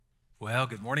Well,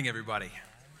 good morning, everybody.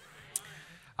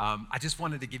 I just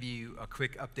wanted to give you a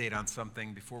quick update on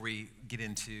something before we get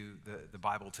into the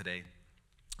Bible today.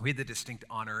 We had the distinct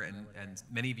honor, and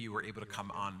many of you were able to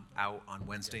come out on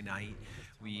Wednesday night.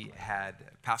 We had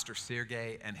Pastor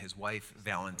Sergey and his wife,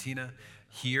 Valentina,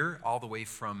 here all the way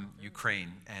from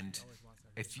Ukraine. And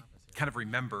if you kind of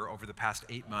remember, over the past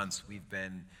 8 months, we've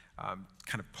been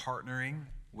kind of partnering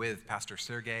with Pastor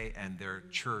Sergey and their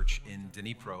church in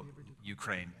Dnipro,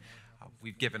 Ukraine.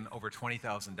 We've given over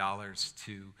 $20,000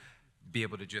 to be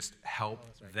able to just help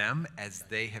them as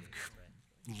they have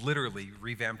literally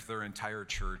revamped their entire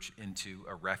church into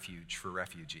a refuge for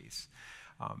refugees.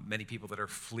 Many people that are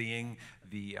fleeing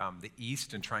the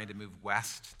east and trying to move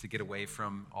west to get away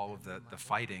from all of the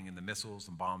fighting and the missiles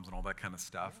and bombs and all that kind of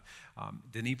stuff.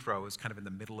 Dnipro is kind of in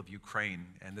the middle of Ukraine,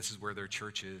 and this is where their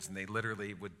church is, and they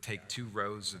literally would take 2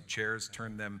 rows of chairs,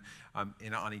 turn them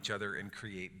in on each other, and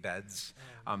create beds.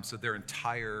 So their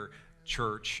entire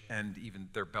church and even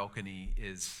their balcony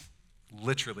is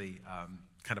literally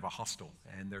kind of a hostel,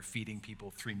 and they're feeding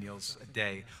people 3 meals a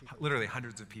day. Literally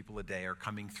hundreds of people a day are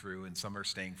coming through, and some are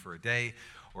staying for a day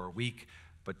or a week,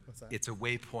 but it's a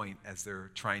waypoint as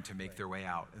they're trying to make their way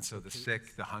out. And so the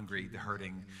sick, the hungry, the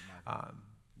hurting,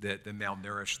 the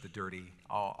malnourished, the dirty,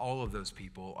 all of those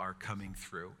people are coming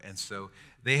through. And so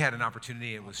they had an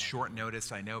opportunity. It was short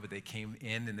notice, I know, but they came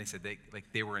in and they said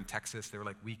they were in Texas. They were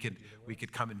like, we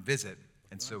could come and visit.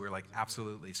 And so we're like,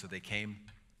 absolutely. So they came.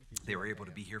 They were able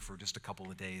to be here for just a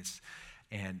couple of days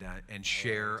and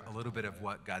share a little bit of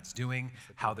what God's doing,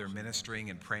 how they're ministering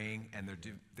and praying, and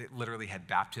they literally had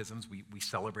baptisms. We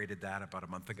celebrated that about a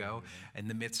month ago in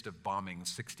the midst of bombing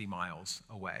 60 miles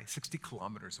away, 60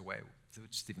 kilometers away,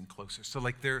 which is even closer. So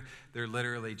they're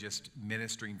literally just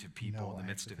ministering to people in the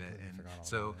midst of it. And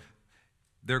so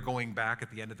they're going back at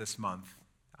the end of this month.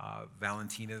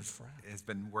 Valentina has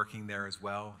been working there as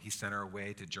well. He sent her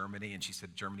away to Germany, and she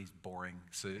said, Germany's boring.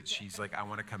 So she's like, I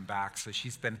want to come back. So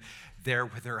she's been there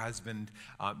with her husband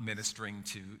ministering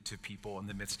to people in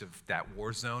the midst of that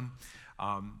war zone.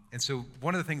 And so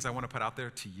one of the things I want to put out there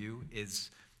to you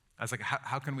is, I was like,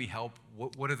 how can we help?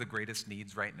 What are the greatest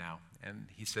needs right now? And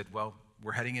he said, well,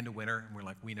 we're heading into winter. And we're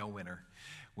like, we know winter.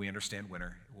 We understand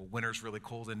winter. Well, winter's really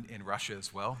cold in Russia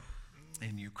as well,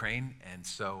 in Ukraine. And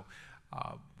so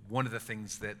one of the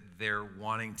things that they're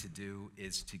wanting to do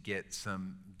is to get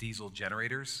some diesel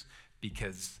generators,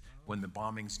 because when the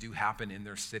bombings do happen in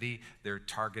their city, they're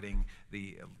targeting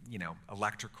the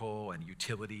electrical and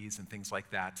utilities and things like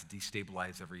that to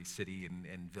destabilize every city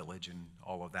and village and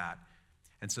all of that.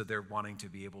 And so they're wanting to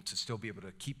be able to still be able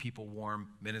to keep people warm,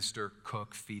 minister,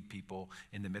 cook, feed people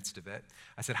in the midst of it.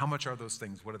 I said, how much are those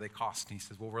things? What do they cost? And he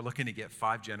says, well, we're looking to get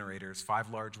 5 generators,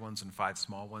 5 large ones and 5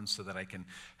 small ones, so that I can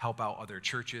help out other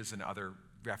churches and other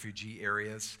refugee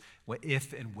areas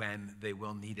if and when they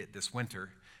will need it this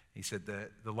winter. He said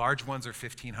the large ones are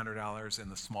 $1,500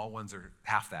 and the small ones are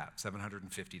half that,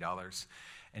 $750.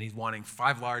 And he's wanting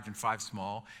 5 large and 5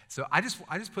 small. So I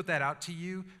just put that out to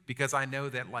you because I know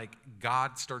that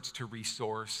God starts to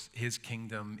resource his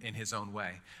kingdom in his own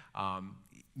way.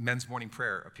 Men's morning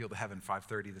prayer, Appeal to Heaven,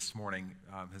 5:30 this morning,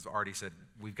 has already said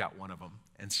we've got one of them.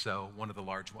 And so one of the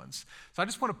large ones. So I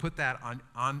just want to put that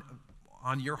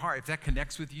on your heart. If that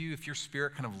connects with you, if your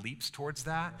spirit kind of leaps towards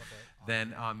that,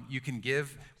 then you can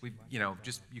give.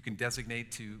 You can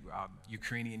designate to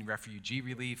Ukrainian refugee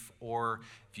relief, or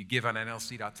if you give on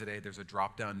NLC.today, there's a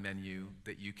drop-down menu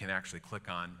that you can actually click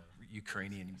on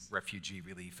Ukrainian refugee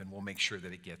relief, and we'll make sure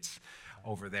that it gets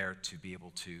over there to be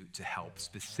able to help,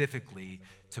 specifically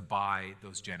to buy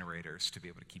those generators to be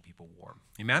able to keep people warm.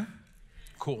 Amen?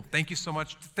 Cool. Thank you so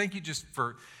much. Thank you just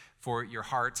for your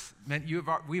hearts. Man,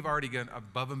 we've already gone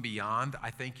above and beyond.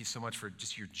 I thank you so much for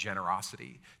just your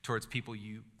generosity towards people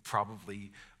you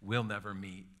probably will never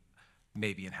meet,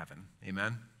 maybe in heaven.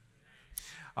 Amen?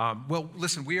 Well,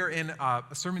 listen, we are in a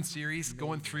sermon series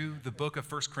going through the book of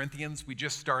 1 Corinthians. We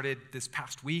just started this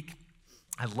past week.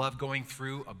 I love going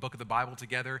through a book of the Bible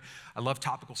together. I love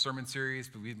topical sermon series,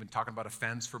 but we've been talking about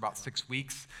offense for about 6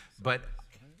 weeks. But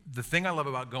the thing I love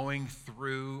about going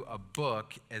through a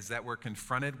book is that we're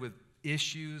confronted with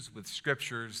issues, with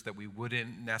scriptures that we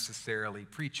wouldn't necessarily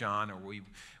preach on, or we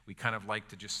kind of like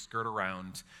to just skirt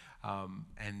around.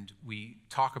 And we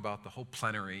talk about the whole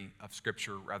plenary of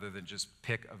scripture rather than just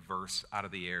pick a verse out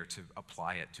of the air to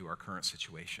apply it to our current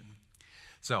situation.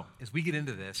 So as we get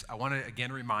into this, I want to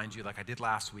again remind you, like I did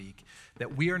last week,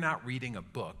 that we are not reading a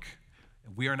book.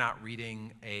 We are not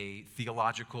reading a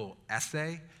theological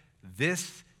essay.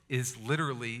 This is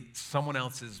literally someone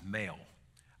else's mail.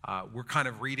 We're kind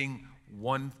of reading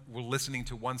we're listening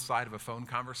to one side of a phone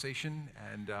conversation,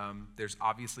 and there's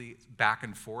obviously back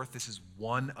and forth. This is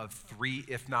one of 3,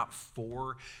 if not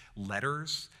 4,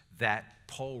 letters that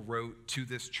Paul wrote to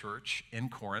this church in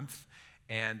Corinth.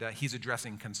 And he's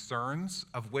addressing concerns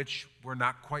of which we're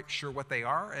not quite sure what they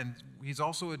are. And he's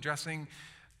also addressing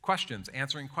questions,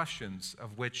 answering questions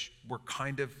of which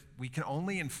we can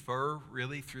only infer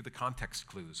really through the context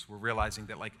clues. We're realizing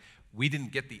that we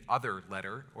didn't get the other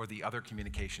letter or the other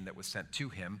communication that was sent to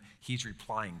him. He's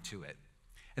replying to it.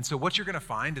 And so what you're going to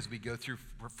find as we go through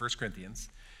 1 Corinthians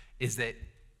is that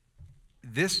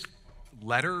this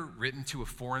letter written to a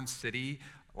foreign city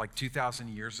 2,000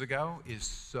 years ago is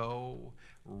so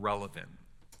relevant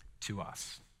to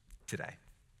us today.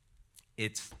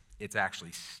 It's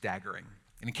actually staggering.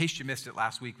 And in case you missed it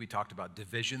last week, we talked about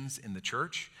divisions in the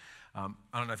church. I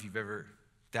don't know if you've ever,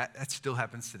 that still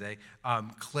happens today.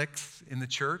 Cliques in the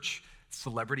church,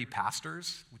 celebrity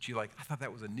pastors, which I thought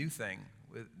that was a new thing.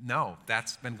 No,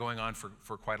 that's been going on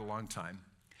for quite a long time.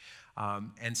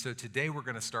 And so today we're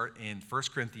going to start in 1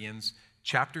 Corinthians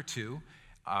chapter 2.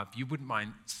 If you wouldn't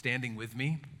mind standing with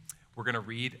me, we're going to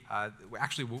read,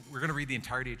 we're going to read the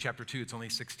entirety of chapter 2. It's only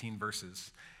 16 verses.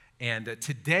 And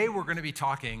today we're going to be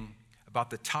talking about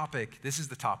the topic. This is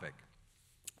the topic.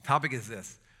 The topic is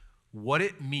this: what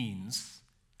it means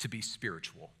to be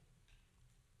spiritual.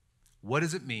 What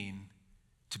does it mean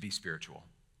to be spiritual?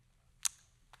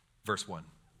 Verse 1.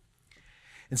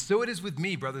 And so it is with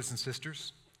me, brothers and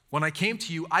sisters. When I came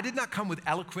to you, I did not come with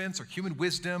eloquence or human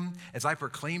wisdom as I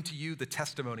proclaimed to you the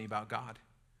testimony about God.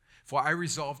 For I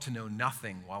resolved to know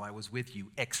nothing while I was with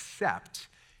you except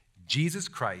Jesus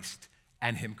Christ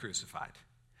and him crucified.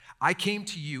 I came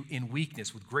to you in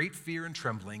weakness with great fear and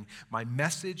trembling. My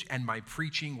message and my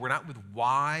preaching were not with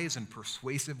wise and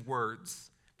persuasive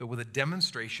words, but with a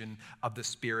demonstration of the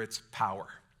Spirit's power,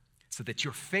 so that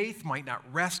your faith might not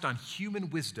rest on human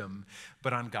wisdom,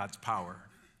 but on God's power.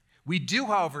 We do,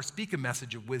 however, speak a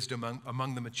message of wisdom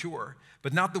among the mature,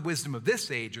 but not the wisdom of this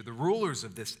age or the rulers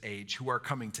of this age who are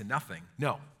coming to nothing.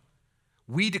 No,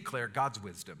 we declare God's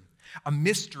wisdom, a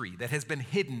mystery that has been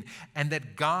hidden and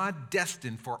that God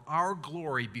destined for our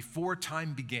glory before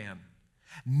time began.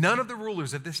 None of the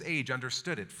rulers of this age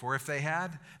understood it, for if they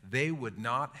had, they would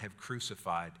not have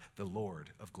crucified the Lord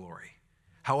of glory.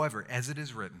 However, as it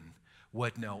is written,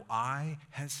 what no eye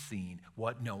has seen,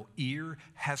 what no ear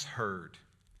has heard,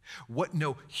 what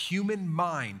no human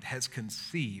mind has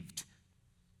conceived,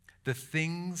 the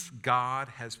things God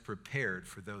has prepared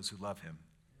for those who love him.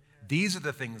 These are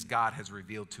the things God has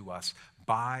revealed to us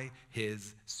by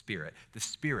his Spirit. The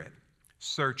Spirit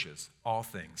searches all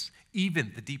things,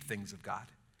 even the deep things of God.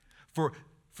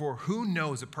 For who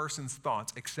knows a person's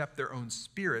thoughts except their own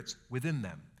spirits within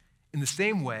them? In the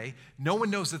same way, no one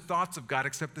knows the thoughts of God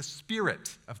except the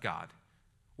Spirit of God.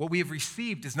 What we have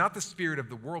received is not the spirit of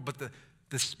the world, but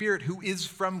the Spirit who is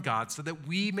from God, so that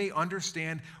we may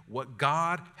understand what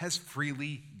God has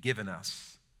freely given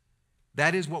us.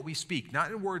 That is what we speak,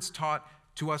 not in words taught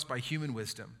to us by human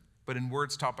wisdom, but in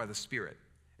words taught by the Spirit,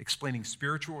 explaining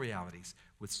spiritual realities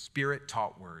with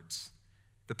Spirit-taught words.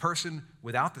 The person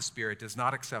without the Spirit does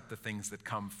not accept the things that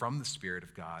come from the Spirit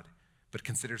of God, but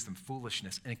considers them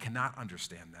foolishness and cannot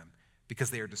understand them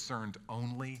because they are discerned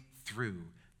only through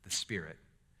the Spirit.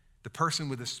 The person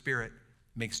with the Spirit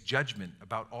makes judgment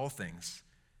about all things,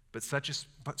 but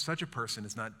such a person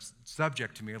is not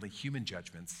subject to merely human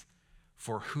judgments.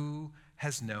 For who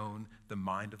has known the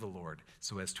mind of the Lord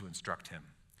so as to instruct him?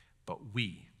 But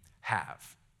we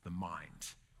have the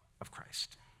mind of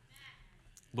Christ.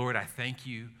 Lord, I thank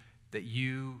you that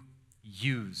you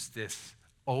use this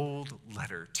old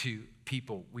letter to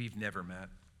people we've never met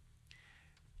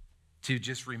to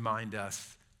just remind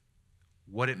us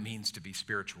what it means to be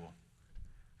spiritual.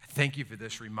 I thank you for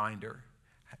this reminder.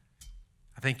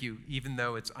 I thank you, even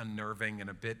though it's unnerving and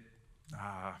a bit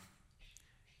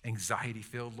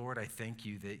anxiety-filled, Lord, I thank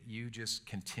you that you just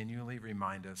continually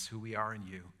remind us who we are in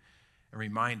you and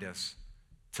remind us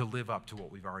to live up to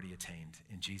what we've already attained.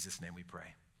 In Jesus' name we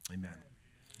pray. Amen.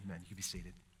 Amen. You can be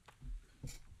seated.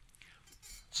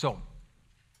 So,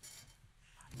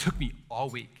 it took me all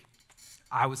week.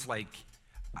 I was like,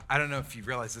 I don't know if you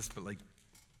realize this, but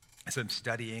as I'm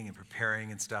studying and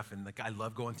preparing and stuff, and I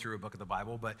love going through a book of the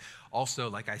Bible, but also,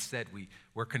 like I said,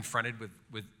 we're confronted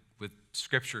with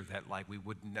scripture that we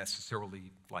wouldn't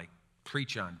necessarily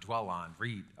preach on, dwell on,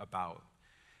 read about.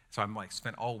 So I'm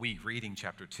spent all week reading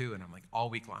chapter 2, and I'm all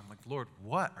week long, I'm Lord,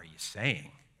 what are you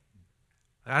saying?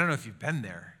 I don't know if you've been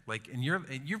there, and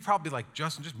you're probably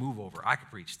Justin, just move over. I could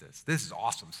preach this. This is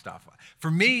awesome stuff.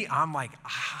 For me, I'm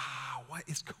what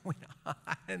is going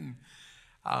on?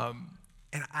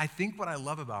 And I think what I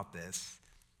love about this,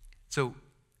 so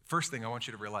first thing I want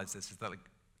you to realize this is that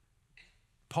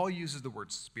Paul uses the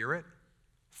word spirit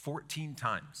 14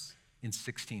 times in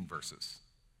 16 verses.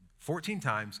 14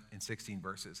 times in 16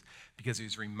 verses, because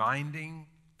he's reminding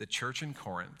the church in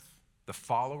Corinth, the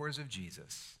followers of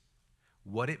Jesus,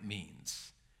 what it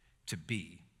means to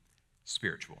be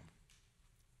spiritual.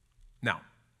 Now,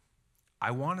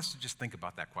 I want us to just think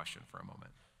about that question for a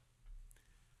moment.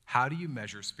 How do you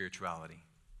measure spirituality?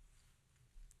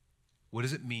 What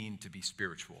does it mean to be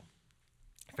spiritual?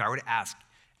 If I were to ask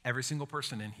every single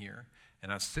person in here,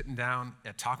 and I was sitting down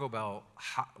at Taco Bell,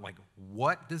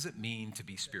 what does it mean to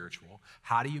be spiritual?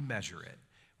 How do you measure it?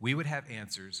 We would have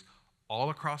answers all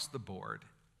across the board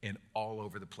and all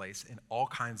over the place, and all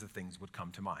kinds of things would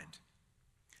come to mind.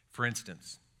 For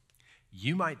instance,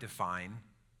 you might define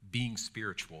being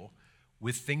spiritual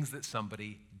with things that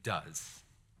somebody does.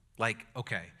 Like,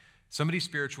 okay, somebody's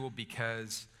spiritual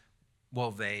because, well,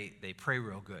 they pray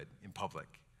real good in public.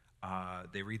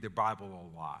 They read their Bible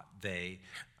a lot. They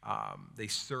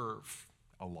serve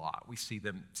a lot. We see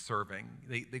them serving.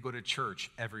 They go to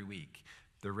church every week.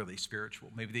 They're really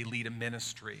spiritual. Maybe they lead a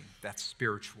ministry. That's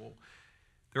spiritual.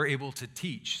 They're able to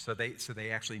teach, so they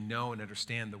actually know and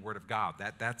understand the Word of God.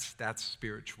 That's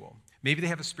spiritual. Maybe they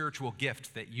have a spiritual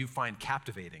gift that you find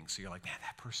captivating. So you're like, man,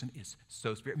 that person is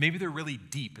so spiritual. Maybe they're really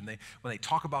deep, and when they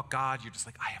talk about God, you're just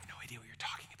like, I have no idea what you're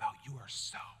talking about. You are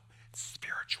so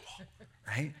spiritual,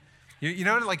 right? You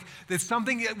know, like there's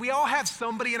something, we all have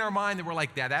somebody in our mind that we're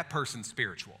like, that person's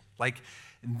spiritual. Like,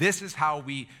 this is how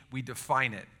we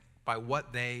define it, by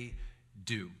what they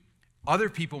do. Other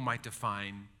people might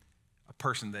define a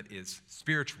person that is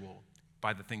spiritual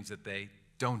by the things that they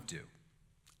don't do.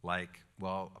 Like,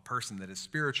 well, a person that is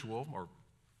spiritual, or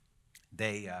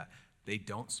they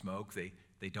don't smoke,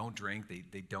 they don't drink,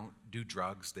 they don't do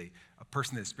drugs. A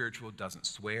person that is spiritual doesn't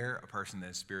swear. A person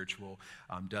that is spiritual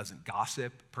doesn't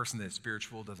gossip. A person that is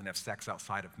spiritual doesn't have sex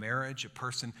outside of marriage. A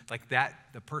person like that,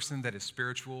 the person that is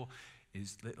spiritual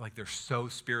is like, they're so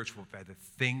spiritual by the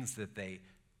things that they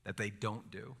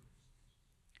don't do.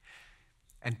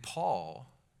 And Paul,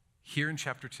 here in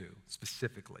chapter 2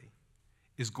 specifically,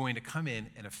 is going to come in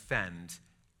and offend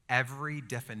every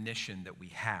definition that we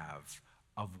have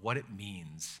of what it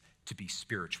means to be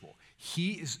spiritual.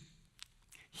 He is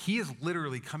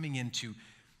literally coming in to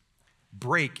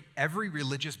break every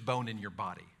religious bone in your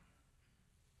body,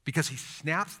 because he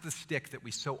snaps the stick that we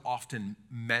so often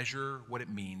measure what it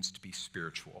means to be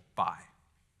spiritual by.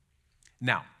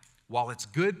 Now, while it's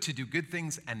good to do good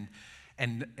things and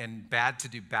bad to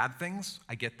do bad things,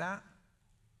 I get that,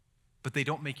 but they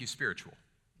don't make you spiritual.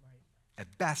 Right.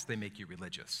 At best, they make you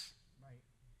religious. Right.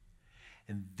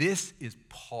 And this is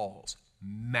Paul's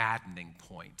maddening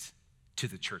point to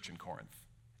the church in Corinth.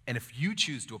 And if you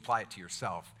choose to apply it to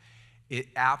yourself, it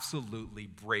absolutely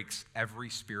breaks every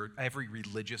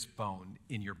religious bone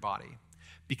in your body.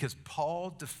 Because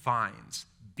Paul defines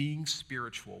being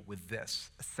spiritual with this,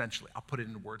 essentially. I'll put it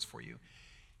into words for you.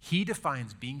 He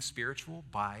defines being spiritual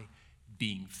by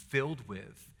being filled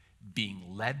with, being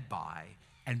led by,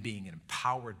 and being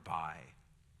empowered by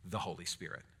the Holy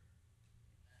Spirit.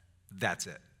 That's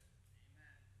it.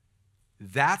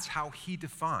 That's how he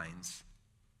defines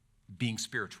being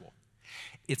spiritual.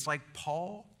 It's like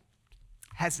Paul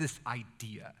has this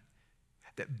idea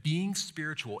that being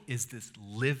spiritual is this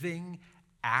living,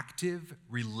 active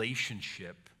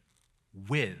relationship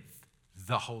with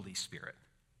the Holy Spirit.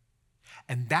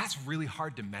 And that's really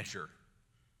hard to measure.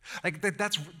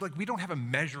 That's we don't have a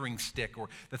measuring stick or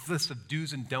the list of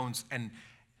do's and don'ts,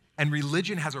 and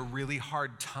religion has a really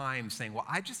hard time saying, well,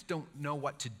 I just don't know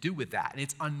what to do with that. And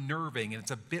it's unnerving, and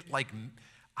it's a bit like,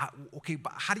 okay,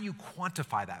 but how do you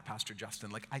quantify that, Pastor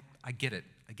Justin? Like, I get it.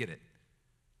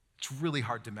 It's really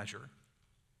hard to measure.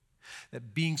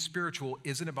 That being spiritual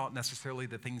isn't about necessarily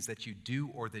the things that you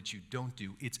do or that you don't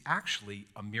do. It's actually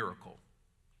a miracle.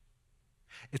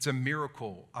 It's a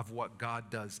miracle of what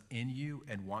God does in you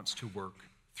and wants to work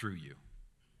through you.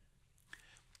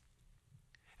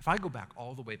 If I go back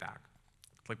all the way back,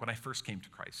 like when I first came to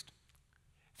Christ,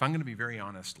 if I'm going to be very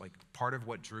honest, like part of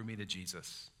what drew me to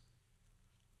Jesus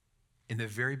in the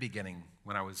very beginning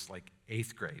when I was like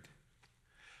 8th grade,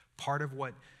 part of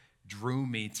what drew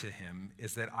me to him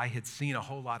is that I had seen a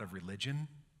whole lot of religion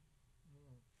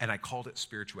and I called it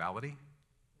spirituality.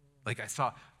 Like I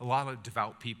saw a lot of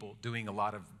devout people doing a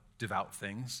lot of devout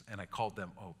things, and I called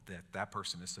them, oh, that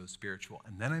person is so spiritual.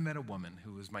 And then I met a woman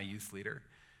who was my youth leader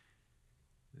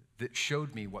that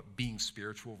showed me what being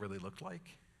spiritual really looked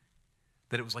like.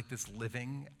 That it was like this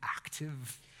living,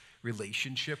 active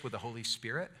relationship with the Holy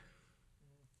Spirit.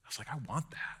 I was like, I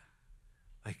want that.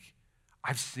 Like,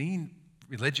 I've seen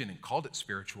religion and called it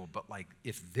spiritual, but like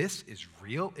if this is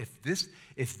real, if this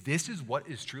is what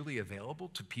is truly available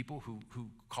to people who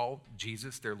call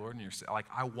Jesus their Lord and your Savior, like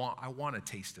I want a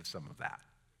taste of some of that,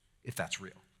 if that's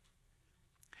real.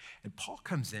 And Paul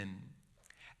comes in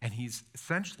and he's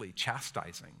essentially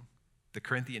chastising the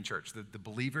Corinthian church, the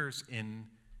believers in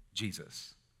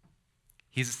Jesus.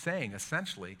 He's saying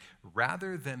essentially,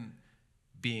 rather than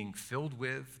being filled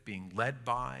with, being led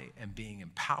by, and being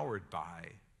empowered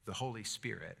by the Holy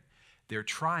Spirit, they're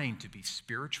trying to be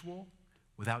spiritual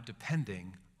without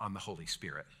depending on the Holy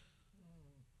Spirit.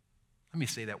 Let me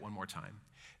say that one more time.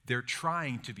 They're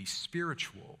trying to be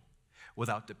spiritual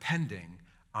without depending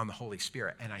on the Holy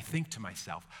Spirit. And I think to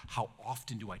myself, how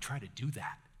often do I try to do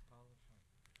that?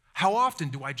 How often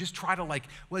do I just try to well,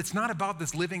 it's not about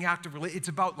this living active relationship. It's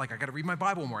about I got to read my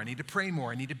Bible more. I need to pray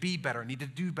more. I need to be better. I need to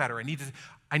do better. I need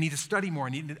to study more.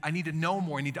 I need to know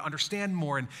more. I need to understand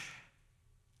more. And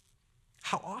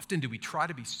how often do we try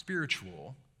to be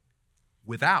spiritual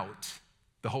without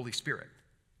the Holy Spirit?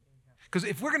 Because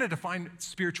if we're going to define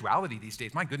spirituality these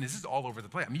days, my goodness, this is all over the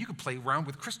place. I mean, you can play around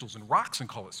with crystals and rocks and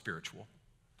call it spiritual.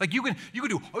 You can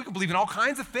believe in all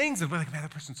kinds of things and be like, man,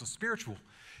 that person's so spiritual.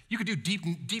 You could do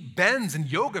deep bends in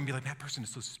yoga and be like, that person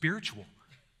is so spiritual.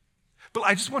 But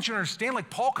I just want you to understand,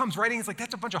 Paul comes writing, it's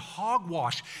that's a bunch of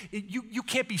hogwash. You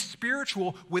can't be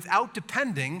spiritual without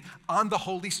depending on the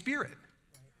Holy Spirit.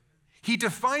 He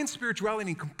defines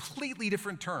spirituality in completely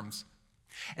different terms.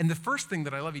 And the first thing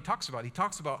that I love he talks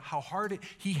about how hard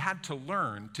he had to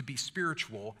learn to be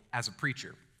spiritual as a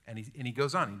preacher. And he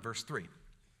goes on in verse 3.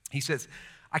 He says,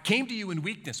 I came to you in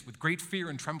weakness with great fear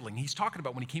and trembling. He's talking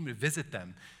about when he came to visit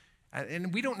them.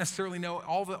 And we don't necessarily know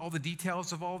all the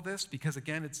details of all this because,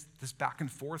 again, it's this back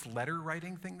and forth letter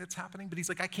writing thing that's happening. But he's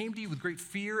like, I came to you with great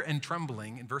fear and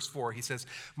trembling. In verse 4, he says,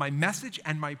 my message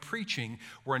and my preaching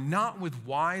were not with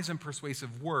wise and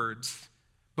persuasive words,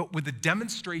 but with the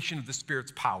demonstration of the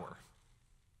Spirit's power.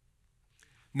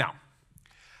 Now,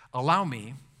 allow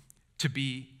me to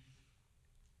be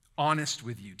honest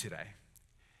with you today.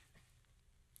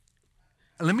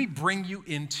 Let me bring you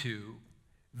into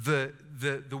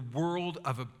the world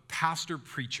of a pastor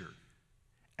preacher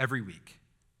every week.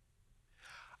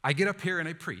 I get up here and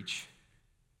I preach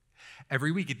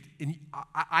every week. And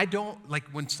I don't,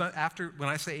 when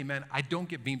I say amen, I don't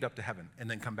get beamed up to heaven and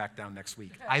then come back down next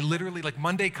week. I literally,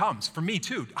 Monday comes for me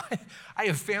too. I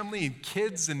have family and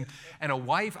kids and a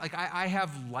wife. I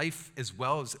have life as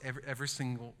well as every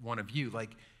single one of you.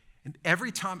 And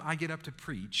every time I get up to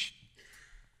preach,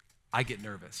 I get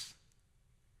nervous.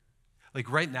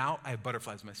 Right now, I have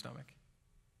butterflies in my stomach.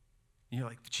 And you're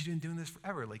like, but you've been doing this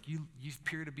forever. You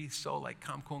appear to be so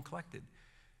calm, cool, and collected.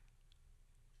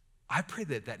 I pray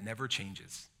that never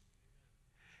changes.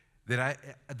 That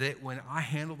when I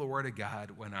handle the Word of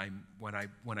God, when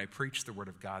I preach the Word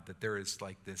of God, that there is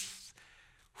this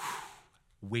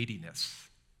weightiness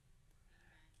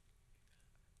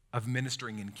of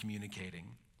ministering and communicating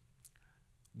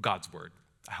God's Word.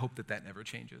 I hope that never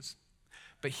changes.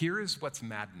 But here is what's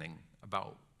maddening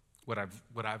about what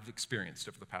I've experienced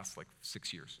over the past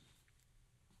 6 years.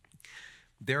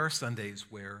 There are Sundays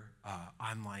where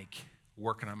I'm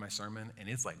working on my sermon and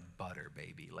it's butter,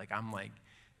 baby. I'm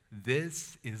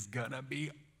this is gonna be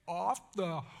off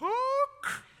the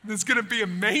hook. This is gonna be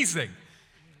amazing.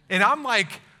 And I'm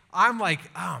like, oh my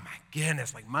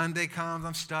goodness. Monday comes,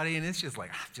 I'm studying. It's just I'm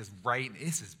just writing.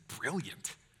 This is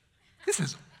brilliant. This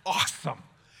is awesome.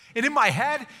 And in my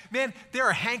head, man, there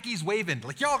are hankies waving.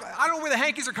 Y'all, I don't know where the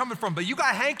hankies are coming from, but you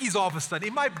got hankies all of a sudden.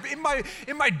 In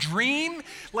my dream,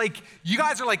 you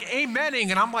guys are amening,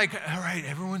 and I'm all right,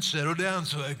 everyone settle down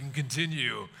so I can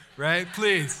continue, right?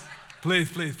 Please.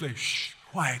 Shh,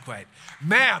 quiet.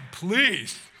 Ma'am,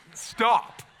 please,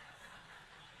 stop.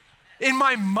 In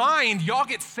my mind, y'all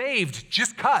get saved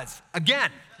just 'cause.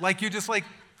 Again. You're just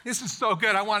this is so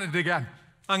good, I want it again.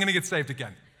 I'm gonna get saved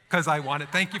again. Because I want it.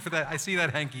 Thank you for that. I see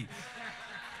that hanky.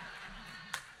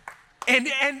 And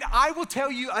I will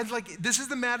tell you, this is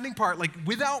the maddening part.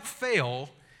 Without fail,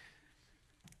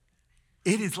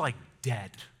 it is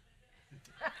dead.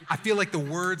 I feel the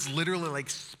words literally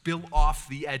spill off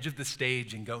the edge of the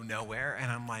stage and go nowhere.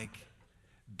 And I'm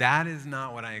that is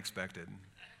not what I expected.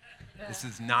 This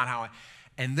is not how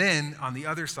And then on the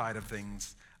other side of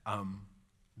things,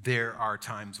 there are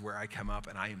times where I come up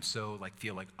and I am so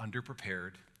feel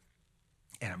underprepared.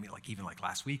 And I mean, even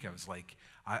last week, I was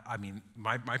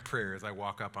my prayer as I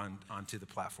walk up onto the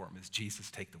platform is,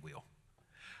 Jesus, take the wheel.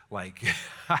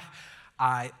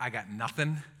 I got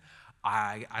nothing.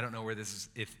 I don't know where this is,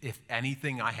 if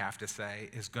anything I have to say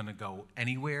is going to go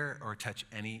anywhere or touch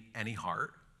any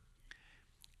heart.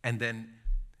 And then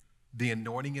The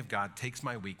anointing of God takes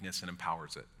my weakness and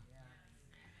empowers it.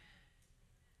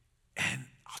 And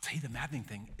I'll tell you the maddening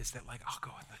thing is that, like, I'll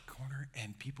go in the corner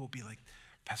and people will be like,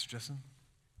 Pastor Justin,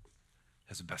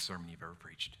 that's the best sermon you've ever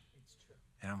preached. It's true.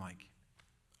 And I'm like,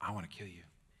 I want to kill you.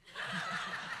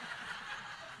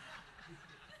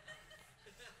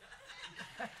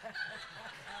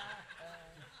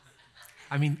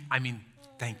 I mean,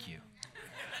 thank you.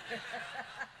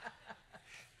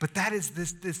 But that is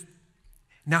this.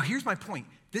 Now, here's my point.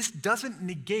 This doesn't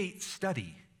negate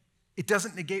study. It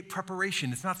doesn't negate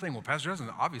preparation. It's not saying, well, Pastor Justin,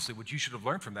 obviously what you should have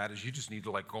learned from that is you just need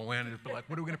to like go in and be like,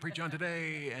 what are we going to preach on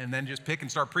today? And then just pick and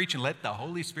start preaching. Let the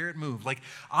Holy Spirit move. Like,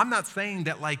 I'm not saying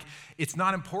that like it's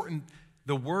not important,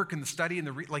 the work and the study and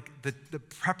the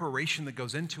preparation that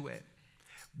goes into it.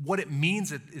 What it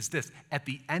means is this: at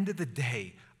the end of the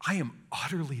day, I am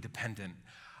utterly dependent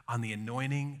on the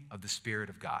anointing of the Spirit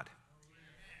of God.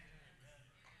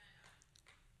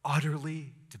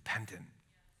 Utterly dependent.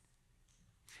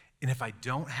 And if I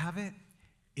don't have it,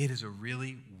 it is a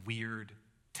really weird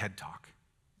TED Talk.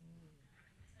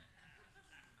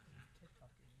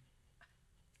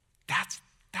 That's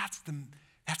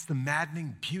the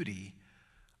maddening beauty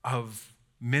of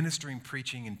ministering,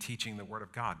 preaching, and teaching the Word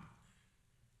of God.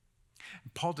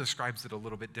 Paul describes it a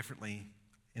little bit differently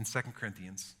in 2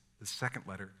 Corinthians, the second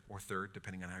letter, or third,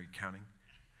 depending on how you're counting.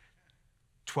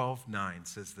 12:9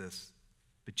 says this,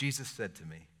 "But Jesus said to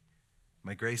me,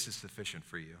 my grace is sufficient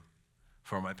for you,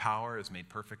 for my power is made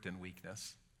perfect in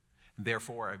weakness.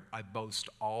 Therefore, I boast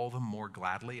all the more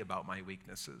gladly about my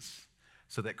weaknesses,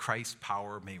 so that Christ's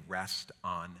power may rest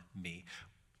on me."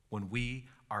 When we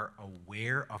are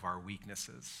aware of our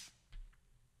weaknesses,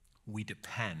 we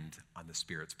depend on the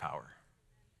Spirit's power.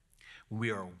 When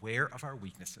we are aware of our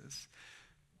weaknesses,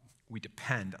 we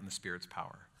depend on the Spirit's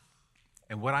power.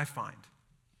 And what I find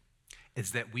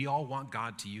is that we all want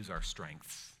God to use our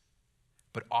strengths,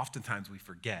 but oftentimes we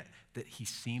forget that he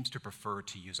seems to prefer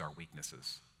to use our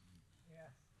weaknesses. Yeah.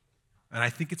 And I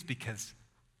think it's because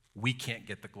we can't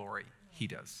get the glory. He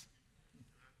does.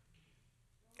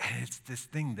 And it's this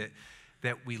thing that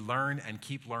we learn and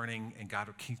keep learning, and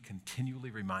God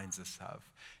continually reminds us of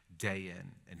day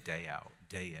in and day out,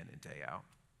 day in and day out.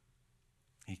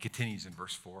 He continues in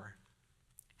verse 4.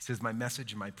 He says, "My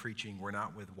message and my preaching were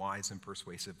not with wise and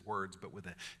persuasive words, but with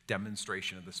a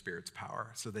demonstration of the Spirit's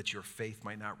power, so that your faith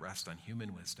might not rest on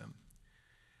human wisdom,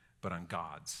 but on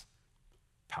God's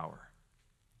power."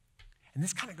 And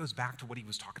this kind of goes back to what he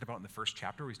was talking about in the first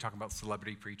chapter, where he's talking about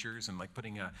celebrity preachers and like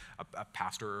putting a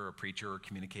pastor or a preacher or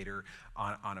communicator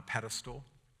on a pedestal.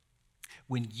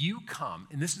 When you come,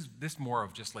 and this is more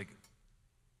of just like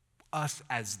us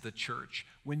as the church,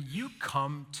 when you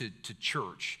come to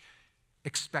church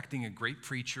expecting a great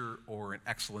preacher or an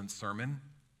excellent sermon,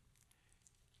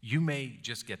 you may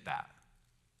just get that.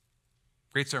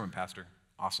 Great sermon, Pastor.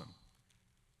 Awesome.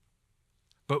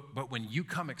 But when you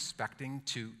come expecting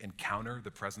to encounter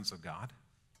the presence of God,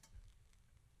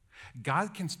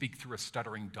 God can speak through a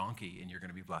stuttering donkey and you're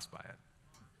going to be blessed by it.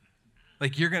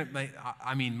 Like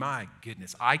my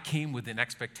goodness, I came with an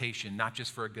expectation, not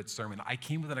just for a good sermon. I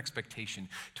came with an expectation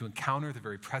to encounter the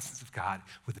very presence of God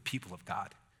with the people of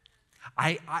God.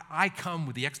 I come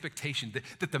with the expectation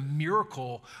that the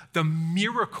miracle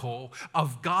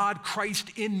of God, Christ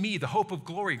in me, the hope of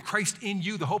glory, Christ in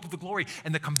you, the hope of the glory,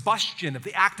 and the combustion of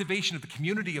the activation of the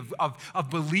community of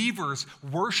believers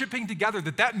worshiping together,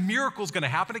 that miracle is going to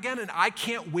happen again, and I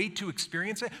can't wait to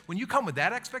experience it. When you come with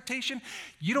that expectation,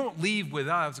 you don't leave with,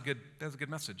 that was a good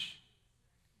message.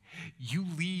 You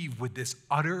leave with this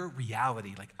utter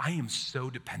reality, like, I am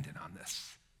so dependent on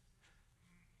this.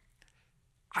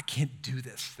 I can't do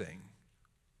this thing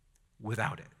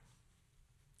without it.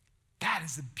 That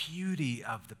is the beauty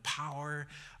of the power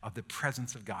of the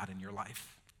presence of God in your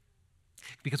life.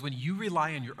 Because when you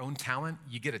rely on your own talent,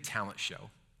 you get a talent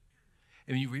show.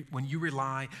 And when you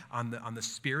rely on the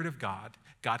Spirit of God,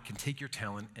 God can take your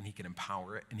talent and he can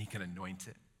empower it and he can anoint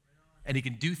it. And he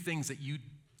can do things that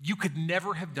you could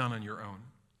never have done on your own.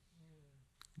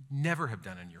 Never have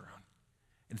done on your own.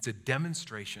 And it's a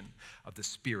demonstration of the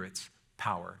Spirit's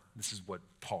power. This is what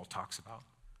Paul talks about.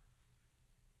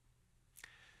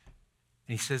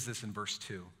 And he says this in verse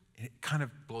 2, and it kind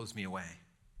of blows me away,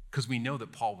 because we know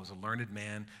that Paul was a learned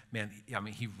man.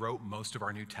 He wrote most of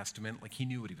our New Testament. Like, he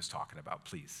knew what he was talking about,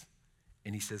 please.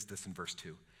 And he says this in verse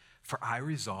 2, "For I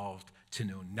resolved to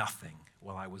know nothing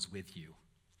while I was with you.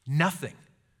 Nothing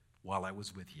while I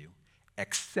was with you,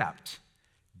 except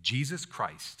Jesus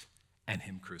Christ and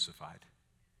him crucified."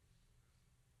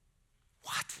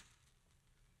 What?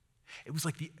 It was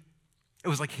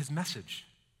like his message.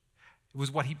 It was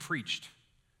what he preached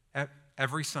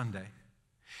every Sunday.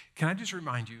 Can I just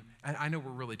remind you, and I know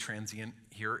we're really transient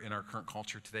here in our current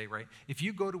culture today, right? If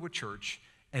you go to a church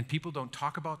and people don't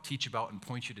talk about, teach about, and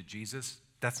point you to Jesus,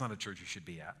 that's not a church you should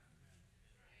be at.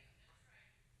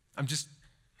 I'm just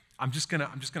gonna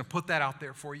put that out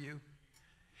there for you.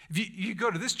 If you go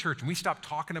to this church and we stop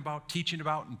talking about, teaching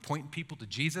about, and pointing people to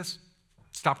Jesus,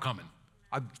 stop coming.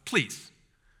 Please.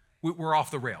 We're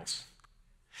off the rails.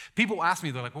 People ask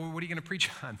me, they're like, well, what are you going to preach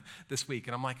on this week?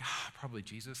 And I'm like, probably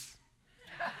Jesus.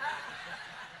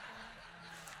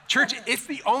 Church, it's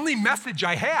the only message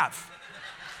I have.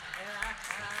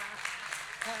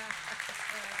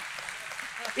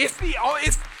 It's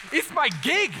my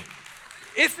gig.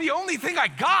 It's the only thing I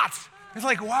got. It's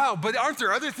like, wow, but aren't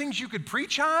there other things you could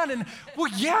preach on? And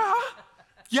well, yeah,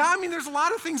 I mean, there's a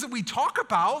lot of things that we talk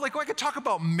about. Like, I could talk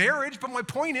about marriage, but my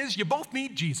point is you both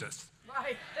need Jesus.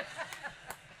 Right.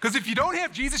 Because if you don't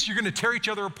have Jesus, you're going to tear each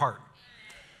other apart.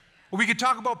 Well, we could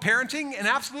talk about parenting, and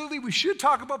absolutely we should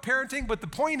talk about parenting, but the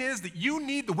point is that you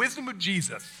need the wisdom of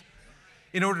Jesus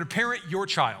in order to parent your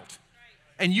child.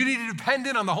 And you need to depend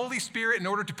on the Holy Spirit in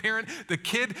order to parent the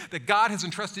kid that God has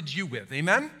entrusted you with.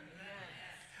 Amen?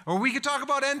 Or we could talk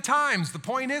about end times. The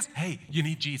point is, hey, you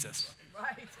need Jesus.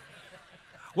 Right.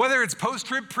 Whether it's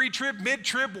post-trib, pre-trib,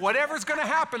 mid-trib, whatever's going to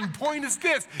happen, the point is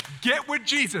this: get with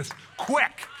Jesus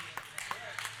quick.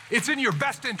 It's in your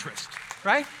best interest,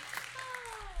 right?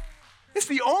 It's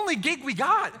the only gig we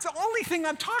got. It's the only thing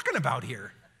I'm talking about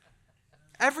here.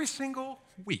 Every single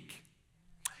week.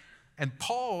 And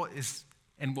Paul is,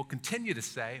 and will continue to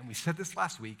say, and we said this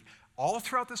last week, all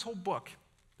throughout this whole book,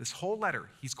 this whole letter,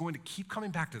 he's going to keep coming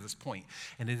back to this point,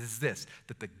 and it is this,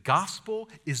 that the gospel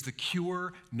is the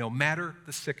cure no matter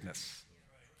the sickness.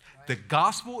 The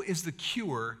gospel is the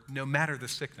cure no matter the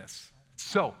sickness.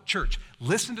 So, church,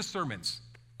 listen to sermons,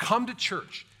 come to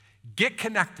church, get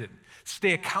connected,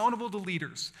 stay accountable to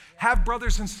leaders, have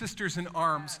brothers and sisters in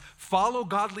arms, follow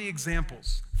godly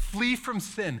examples, flee from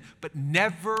sin, but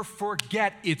never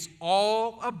forget it's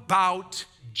all about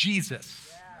Jesus.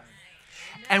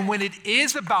 And when it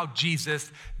is about Jesus,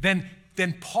 then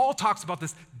Paul talks about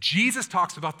this, Jesus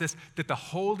talks about this, that the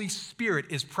Holy Spirit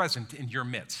is present in your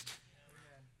midst.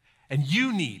 And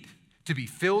you need to be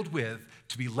filled with,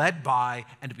 to be led by,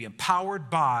 and to be empowered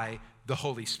by the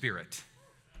Holy Spirit.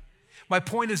 My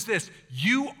point is this: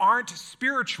 you aren't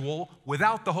spiritual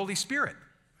without the Holy Spirit.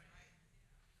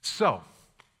 So,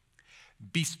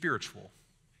 be spiritual.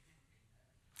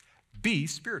 Be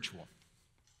spiritual.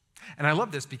 And I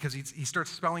love this because he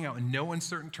starts spelling out in no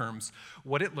uncertain terms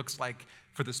what it looks like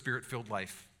for the Spirit-filled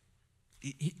life.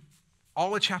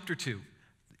 All of chapter 2,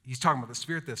 he's talking about the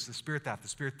Spirit this, the Spirit that, the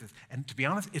Spirit this. And to be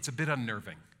honest, it's a bit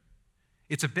unnerving.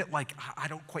 It's a bit like, I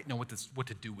don't quite know what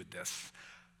to do with this.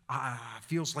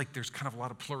 Feels like there's kind of a lot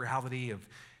of plurality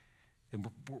and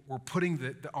we're putting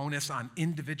the onus on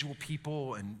individual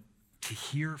people and to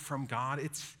hear from God.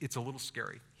 It's a little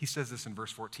scary. He says this in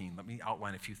verse 14. Let me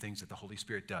outline a few things that the Holy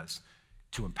Spirit does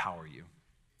to empower you.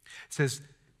 It says,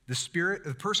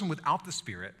 the person without the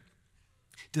Spirit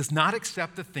does not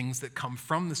accept the things that come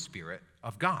from the Spirit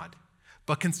of God,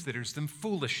 but considers them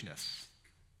foolishness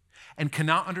and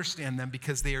cannot understand them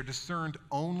because they are discerned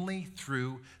only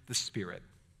through the Spirit.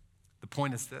 The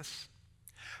point is this: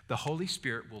 the Holy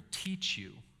Spirit will teach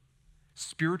you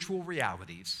spiritual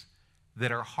realities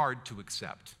that are hard to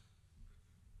accept.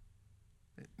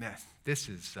 Man, this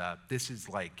is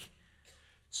like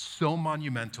so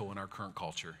monumental in our current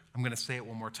culture. I'm going to say it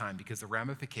one more time because the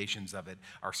ramifications of it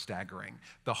are staggering.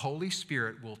 The Holy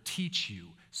Spirit will teach you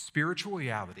spiritual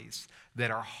realities that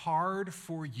are hard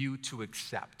for you to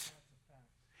accept.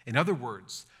 In other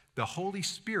words, the Holy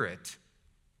Spirit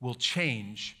will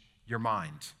change your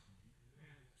mind.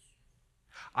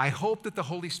 I hope that the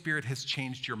Holy Spirit has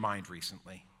changed your mind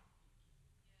recently.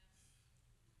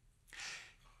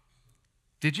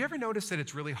 Did you ever notice that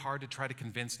it's really hard to try to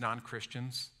convince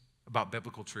non-Christians about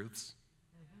biblical truths?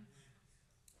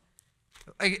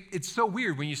 Like, it's so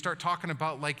weird when you start talking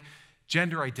about like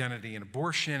gender identity and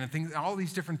abortion and things, all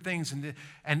these different things,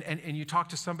 and you talk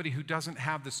to somebody who doesn't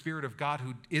have the Spirit of God,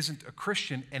 who isn't a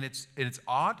Christian, and it's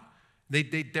odd. They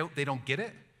don't get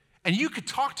it. And you could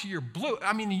talk to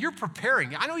you're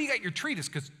preparing. I know you got your treatise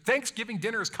because Thanksgiving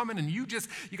dinner is coming, and you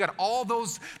got all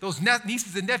those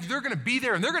nieces and nephews. They're going to be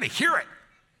there, and they're going to hear it.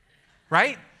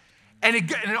 Right? And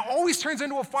it always turns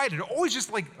into a fight. It always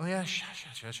just like, oh yeah,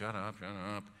 shut up,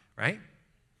 right?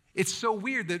 It's so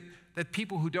weird that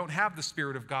people who don't have the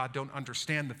Spirit of God don't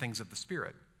understand the things of the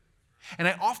Spirit. And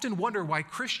I often wonder why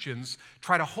Christians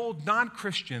try to hold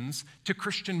non-Christians to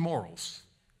Christian morals.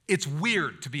 It's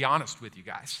weird, to be honest with you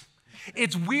guys.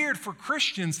 It's weird for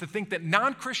Christians to think that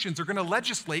non-Christians are going to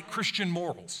legislate Christian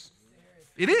morals.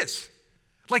 It is.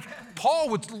 Like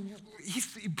Paul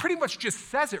he pretty much just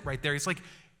says it right there. He's like,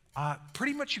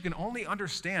 pretty much you can only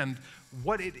understand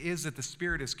what it is that the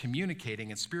Spirit is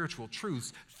communicating in spiritual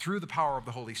truths through the power of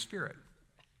the Holy Spirit.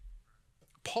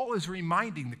 Paul is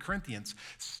reminding the Corinthians,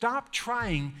 stop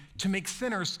trying to make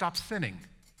sinners stop sinning.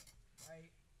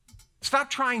 Stop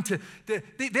trying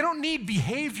they don't need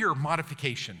behavior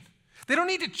modification. They don't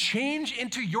need to change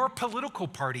into your political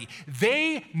party.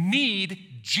 They need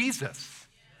Jesus.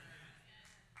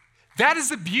 That is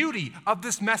the beauty of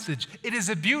this message. It is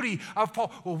the beauty of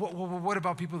Paul. Well, what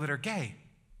about people that are gay?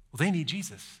 Well, they need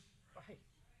Jesus.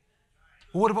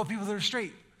 Well, what about people that are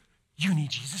straight? You need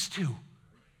Jesus too.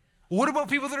 Well, what about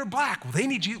people that are black? Well, they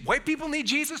need Jesus. White people need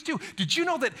Jesus too. Did you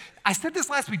know that, I said this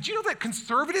last week, do you know that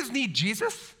conservatives need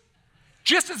Jesus?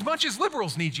 Just as much as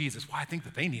liberals need Jesus. Well, I think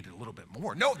that they need it a little bit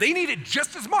more. No, they need it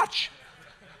just as much.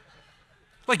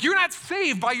 Like, you're not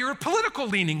saved by your political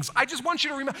leanings. I just want you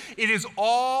to remember, it is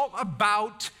all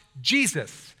about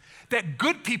Jesus. That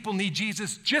good people need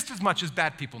Jesus just as much as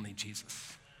bad people need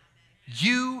Jesus.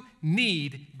 You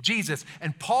need Jesus.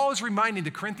 And Paul is reminding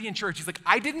the Corinthian church, he's like,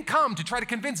 I didn't come to try to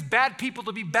convince bad people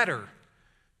to be better.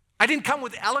 I didn't come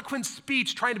with eloquent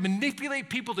speech trying to manipulate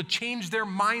people to change their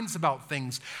minds about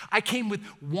things. I came with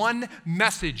one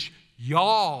message.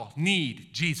 Y'all need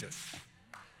Jesus.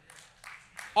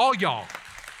 All y'all.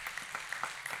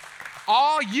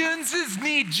 All Yunzes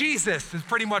need Jesus is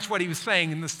pretty much what he was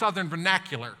saying in the Southern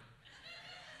vernacular.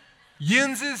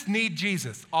 Yunzes need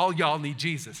Jesus. All y'all need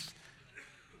Jesus.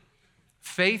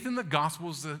 Faith in the gospel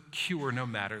is the cure no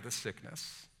matter the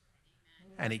sickness.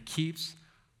 And he keeps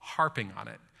harping on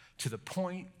it to the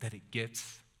point that it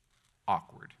gets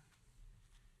awkward.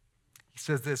 He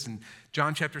says this in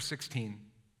John chapter 16,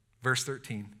 verse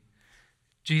 13.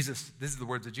 Jesus, this is the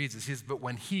words of Jesus. He says, but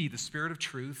when he, the Spirit of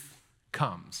truth,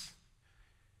 comes,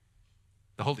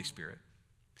 the Holy Spirit,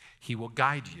 he will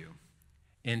guide you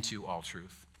into all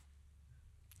truth.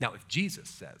 Now, if Jesus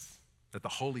says that the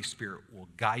Holy Spirit will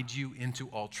guide you into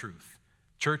all truth,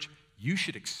 church, you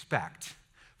should expect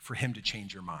for him to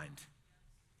change your mind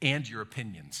and your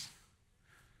opinions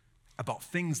about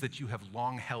things that you have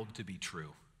long held to be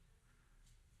true.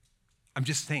 I'm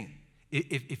just saying,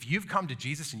 if you've come to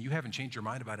Jesus and you haven't changed your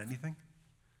mind about anything,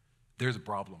 there's a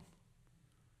problem.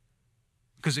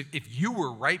 Because if you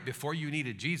were right before you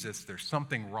needed Jesus, there's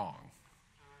something wrong.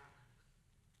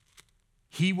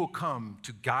 He will come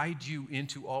to guide you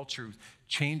into all truth,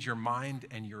 change your mind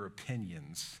and your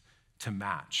opinions to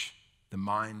match the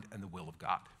mind and the will of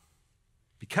God.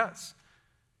 Because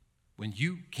when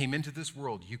you came into this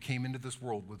world, you came into this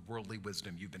world with worldly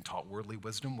wisdom. You've been taught worldly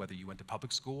wisdom, whether you went to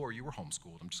public school or you were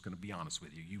homeschooled. I'm just going to be honest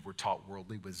with you. You were taught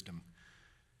worldly wisdom.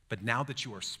 But now that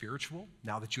you are spiritual,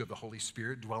 now that you have the Holy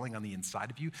Spirit dwelling on the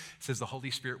inside of you, it says the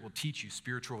Holy Spirit will teach you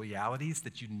spiritual realities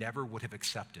that you never would have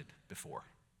accepted before.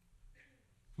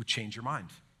 It would change your mind.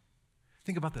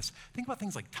 Think about this. Think about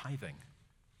things like tithing.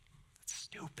 That's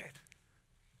stupid.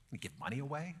 We give money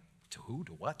away? To who?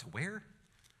 To what? To where?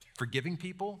 Forgiving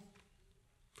people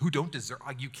who don't deserve.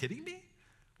 Are you kidding me?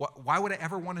 Why would I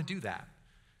ever want to do that?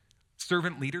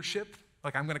 Servant leadership,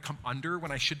 like I'm going to come under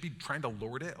when I should be trying to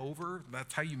lord it over.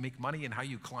 That's how you make money and how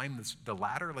you climb the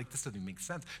ladder. Like, this doesn't make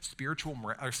sense. Spiritual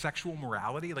or sexual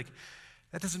morality, like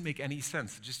that doesn't make any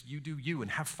sense. Just you do you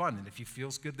and have fun, and if you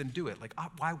feels good, then do it. Like,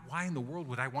 why in the world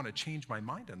would I want to change my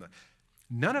mind on that?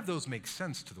 None of those make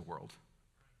sense to the world.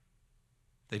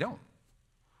 They don't.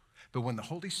 But when the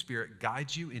Holy Spirit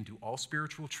guides you into all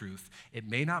spiritual truth, it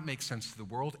may not make sense to the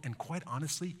world, and quite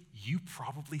honestly, you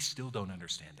probably still don't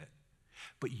understand it.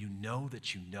 But you know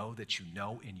that you know that you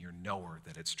know in your knower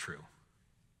that it's true.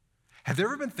 Have there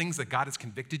ever been things that God has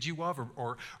convicted you of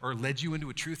or led you into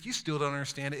a truth? You still don't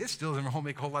understand it. It still doesn't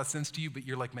make a whole lot of sense to you, but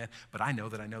you're like, man, but I know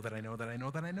that I know that I know that I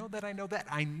know that I know that I know that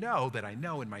I know that I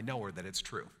know in my knower that it's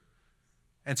true.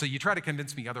 And so you try to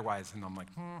convince me otherwise, and I'm like,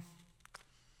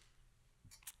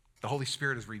 The Holy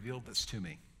Spirit has revealed this to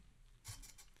me.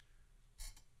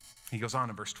 He goes on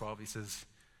in verse 12, he says,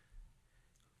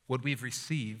 what we've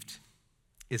received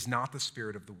is not the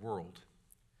spirit of the world,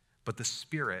 but the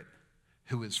Spirit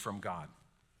who is from God,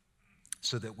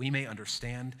 so that we may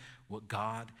understand what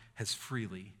God has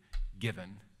freely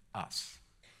given us.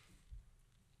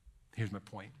 Here's my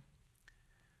point.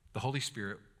 The Holy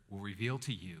Spirit will reveal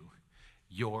to you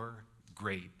your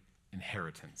great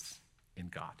inheritance in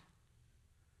God.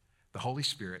 The Holy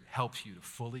Spirit helps you to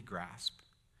fully grasp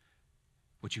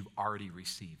what you've already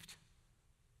received.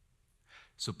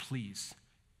 So please,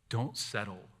 don't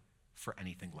settle for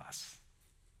anything less.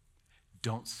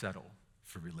 Don't settle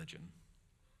for religion.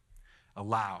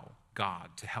 Allow God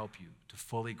to help you to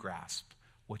fully grasp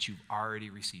what you've already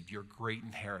received, your great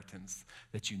inheritance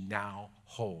that you now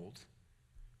hold.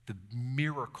 The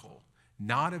miracle,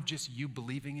 not of just you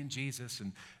believing in Jesus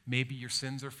and maybe your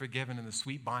sins are forgiven in the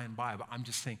sweet by and by, but I'm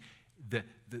just saying the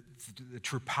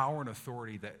true power and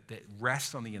authority that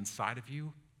rests on the inside of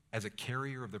you as a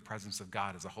carrier of the presence of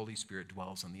God, as the Holy Spirit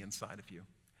dwells on the inside of you.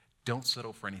 Don't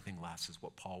settle for anything less, is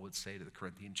what Paul would say to the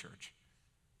Corinthian church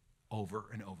over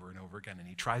and over and over again. And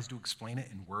he tries to explain it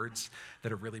in words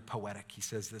that are really poetic. He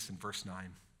says this in verse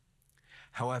 9.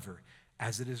 However,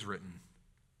 as it is written,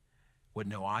 what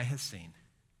no eye has seen,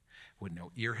 what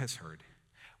no ear has heard,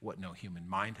 what no human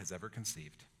mind has ever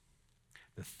conceived,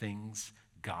 the things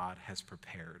God has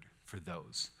prepared for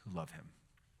those who love him.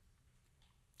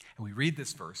 And we read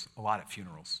this verse a lot at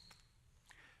funerals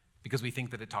because we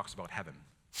think that it talks about heaven.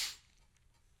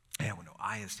 And when no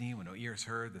eye has seen, when no ear has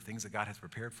heard, the things that God has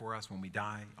prepared for us when we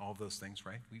die, all of those things,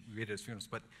 right? We read it at funerals,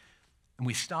 and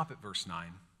we stop at verse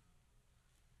 9.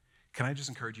 Can I just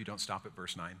encourage you, don't stop at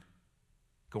verse 9.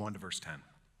 Go on to verse 10,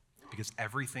 because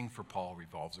everything for Paul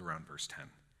revolves around verse 10.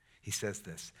 He says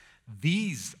this,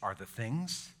 these are the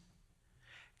things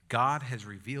God has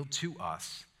revealed to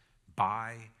us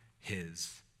by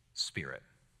his Spirit.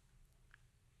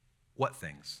 What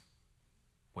things?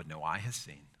 What no eye has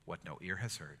seen, what no ear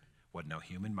has heard, what no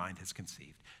human mind has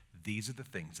conceived. These are the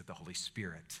things that the Holy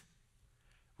Spirit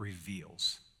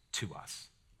reveals to us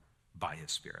by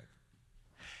his Spirit.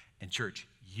 And church,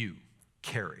 you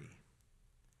carry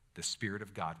the Spirit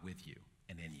of God with you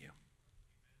and in you.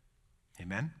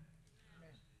 Amen?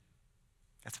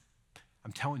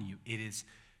 I'm telling you, it is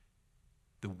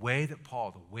the way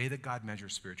that God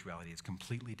measures spirituality is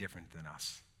completely different than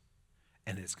us.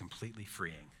 And it is completely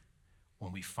freeing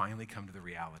when we finally come to the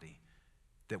reality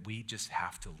that we just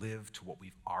have to live to what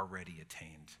we've already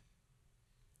attained.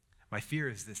 My fear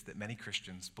is this, that many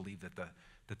Christians believe that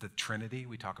the Trinity,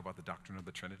 we talk about the doctrine of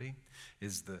the Trinity,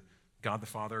 is the God the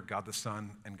Father, God the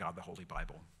Son, and God the Holy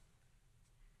Bible.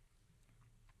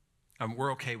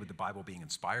 We're okay with the Bible being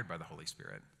inspired by the Holy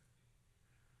Spirit,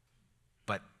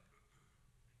 but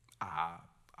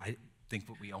I think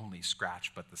that we only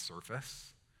scratch but the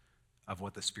surface of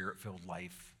what the Spirit-filled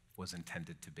life was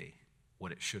intended to be,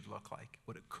 what it should look like,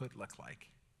 what it could look like.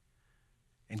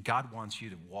 And God wants you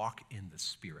to walk in the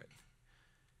Spirit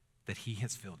that he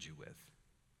has filled you with,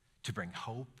 to bring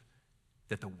hope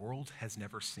that the world has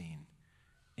never seen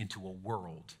into a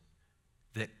world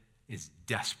that is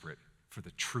desperate for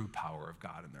the true power of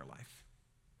God in their life.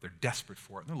 They're desperate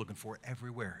for it, and they're looking for it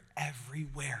everywhere.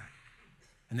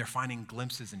 And they're finding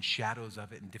glimpses and shadows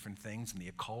of it in different things, and the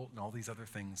occult and all these other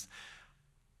things.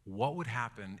 What would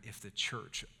happen if the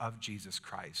church of Jesus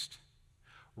Christ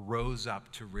rose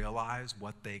up to realize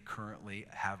what they currently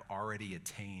have already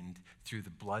attained through the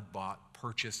blood-bought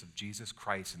purchase of Jesus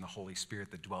Christ and the Holy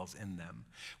Spirit that dwells in them?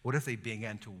 What if they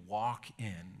began to walk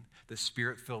in the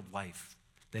Spirit-filled life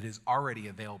that is already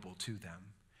available to them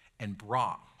and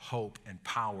brought hope and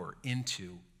power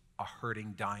into a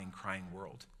hurting, dying, crying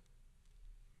world?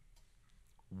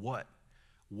 What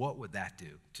would that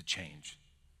do to change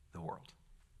the world?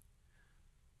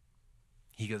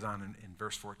 He goes on in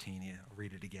verse 14, I'll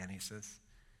read it again. He says,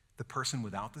 the person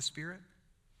without the Spirit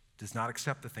does not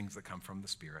accept the things that come from the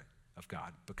Spirit of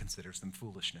God, but considers them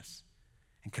foolishness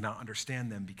and cannot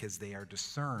understand them because they are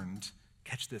discerned,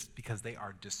 catch this, because they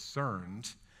are discerned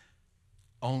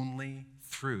only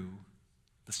through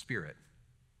the Spirit.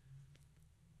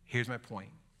 Here's my point.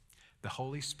 The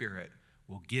Holy Spirit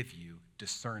will give you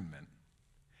discernment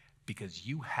because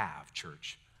you have,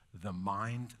 church, the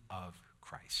mind of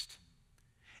Christ.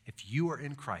 If you are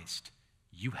in Christ,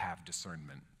 you have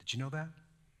discernment. Did you know that?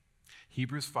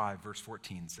 Hebrews 5, verse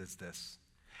 14 says this,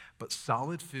 but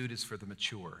solid food is for the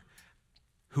mature,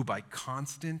 who by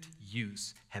constant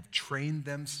use have trained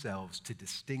themselves to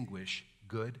distinguish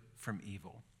good from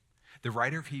evil. The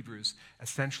writer of Hebrews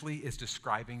essentially is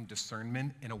describing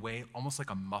discernment in a way almost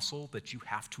like a muscle that you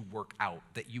have to work out,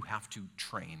 that you have to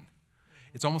train.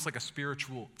 It's almost like a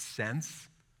spiritual sense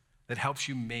that helps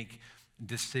you make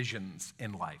decisions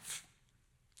in life.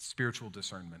 Spiritual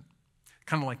discernment.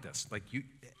 Kind of like this. Like you,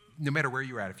 no matter where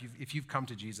you're at, if you've come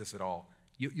to Jesus at all,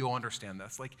 you'll understand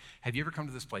this. Like, have you ever come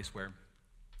to this place where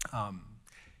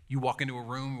you walk into a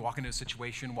room, walk into a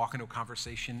situation, walk into a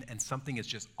conversation, and something is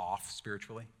just off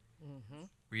spiritually? Mm-hmm.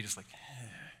 Where you're just like,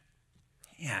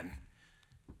 man.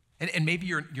 And maybe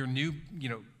you're new,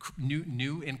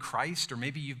 new in Christ, or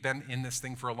maybe you've been in this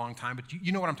thing for a long time, but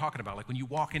you know what I'm talking about. Like when you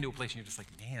walk into a place and you're just like,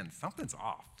 man, something's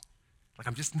off. Like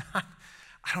I'm just not,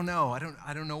 I don't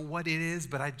know what it is,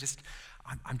 but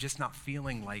I'm just not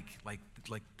feeling like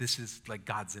this is like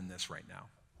God's in this right now.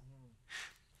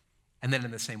 And then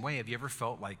in the same way, have you ever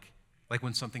felt like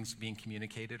when something's being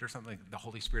communicated or something, like the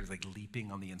Holy Spirit is like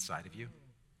leaping on the inside of you?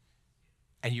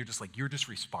 And you're just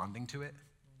responding to it?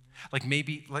 Like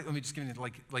maybe, let me just give you,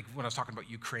 like when I was talking about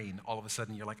Ukraine, all of a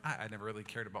sudden you're like, I never really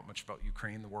cared much about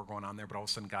Ukraine, the war going on there, but all of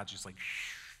a sudden God just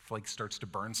like starts to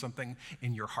burn something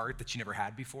in your heart that you never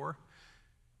had before.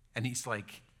 And he's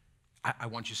like, I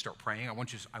want you to start praying. I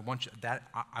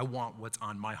want what's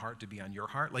on my heart to be on your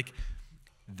heart. Like,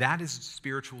 that is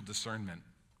spiritual discernment.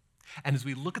 And as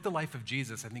we look at the life of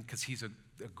Jesus, I think because he's a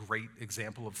great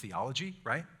example of theology,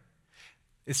 right?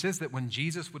 It says that when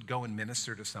Jesus would go and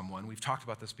minister to someone, we've talked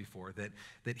about this before,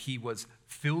 that he was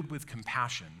filled with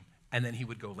compassion, and then he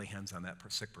would go lay hands on that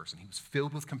sick person. He was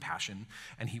filled with compassion,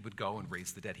 and he would go and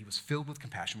raise the dead. He was filled with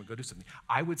compassion, would go do something.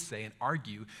 I would say and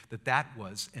argue that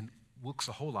was and looks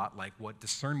a whole lot like what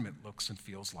discernment looks and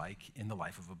feels like in the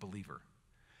life of a believer.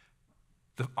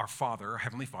 Our Father, our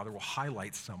Heavenly Father, will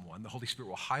highlight someone. The Holy Spirit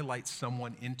will highlight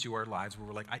someone into our lives where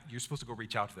we're like, you're supposed to go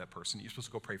reach out to that person. You're supposed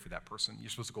to go pray for that person. You're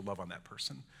supposed to go love on that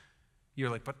person. You're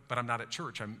like, but I'm not at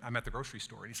church. I'm at the grocery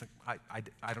store. And he's like,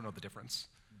 I don't know the difference.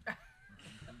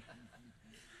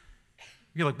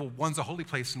 You're like, well, one's a holy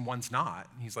place and one's not.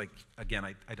 And he's like, again,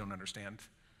 I don't understand.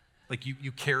 Like,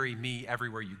 you carry me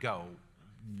everywhere you go.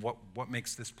 What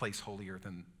makes this place holier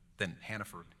than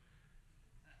Hannaford?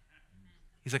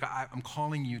 He's like, I'm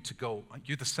calling you to go.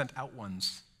 You're the sent out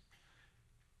ones.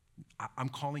 I'm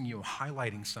calling you,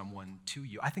 highlighting someone to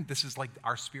you. I think this is like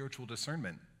our spiritual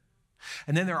discernment.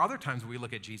 And then there are other times where we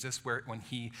look at Jesus when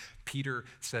Peter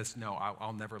says, no,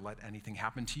 I'll never let anything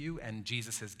happen to you. And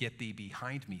Jesus says, get thee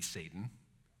behind me, Satan.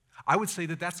 I would say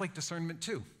that that's like discernment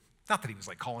too. Not that he was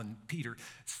like calling Peter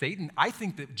Satan. I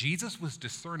think that Jesus was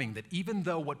discerning that even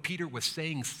though what Peter was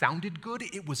saying sounded good,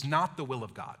 it was not the will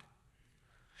of God.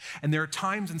 And there are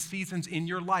times and seasons in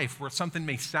your life where something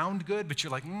may sound good, but you're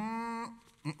like,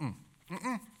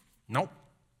 nope.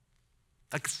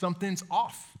 Like something's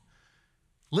off.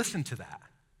 Listen to that.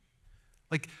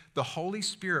 Like the Holy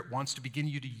Spirit wants to begin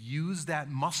you to use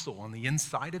that muscle on the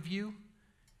inside of you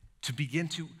to begin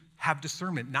to have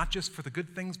discernment, not just for the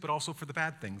good things, but also for the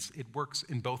bad things. It works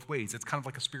in both ways. It's kind of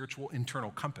like a spiritual internal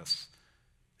compass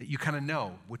that you kind of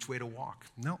know which way to walk.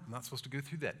 No, I'm not supposed to go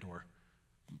through that door.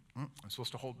 I'm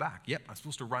supposed to hold back. Yep, I'm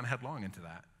supposed to run headlong into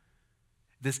that.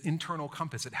 This internal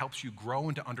compass, it helps you grow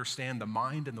and to understand the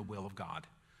mind and the will of God.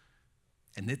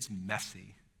 And it's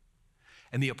messy.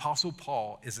 And the Apostle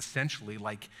Paul is essentially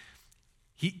like,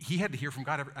 he had to hear from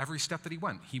God every step that he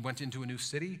went. He went into a new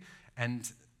city, and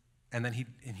then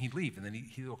he'd leave. And then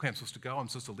he okay, I'm supposed to go, I'm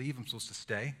supposed to leave, I'm supposed to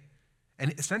stay.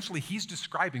 And essentially, he's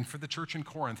describing for the church in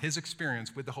Corinth his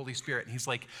experience with the Holy Spirit. And he's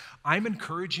like, I'm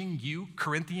encouraging you,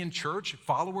 Corinthian church,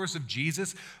 followers of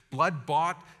Jesus,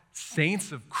 blood-bought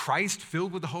saints of Christ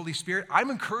filled with the Holy Spirit. I'm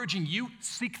encouraging you,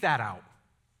 seek that out.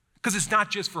 Because it's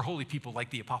not just for holy people like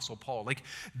the Apostle Paul. Like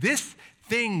this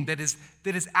thing that is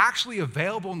actually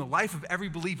available in the life of every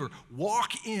believer,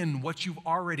 walk in what you've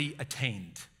already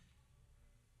attained.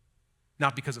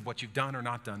 Not because of what you've done or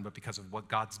not done, but because of what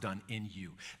God's done in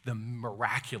you. The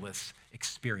miraculous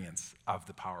experience of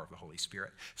the power of the Holy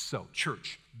Spirit. So,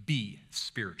 church, be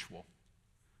spiritual.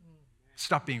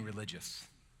 Stop being religious.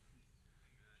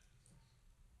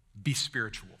 Be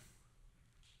spiritual.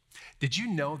 Did you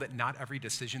know that not every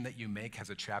decision that you make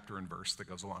has a chapter and verse that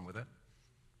goes along with it?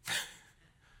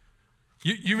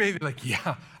 You may be like,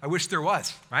 yeah, I wish there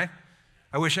was, right?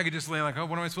 I wish I could just lay like, oh,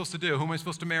 what am I supposed to do? Who am I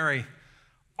supposed to marry?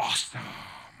 Awesome.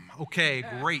 Okay,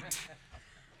 great.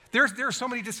 There are so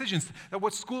many decisions.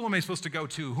 What school am I supposed to go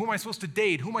to? Who am I supposed to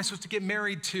date? Who am I supposed to get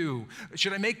married to?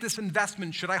 Should I make this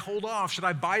investment? Should I hold off? Should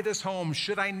I buy this home?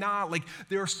 Should I not? Like,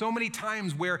 there are so many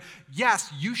times where,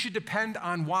 yes, you should depend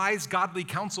on wise, godly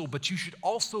counsel, but you should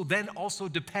also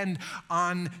depend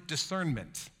on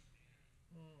discernment.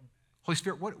 Holy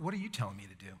Spirit, what are you telling me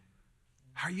to do?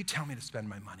 How are you telling me to spend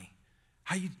my money?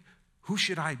 Who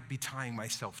should I be tying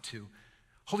myself to?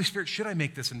 Holy Spirit, should I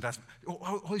make this investment?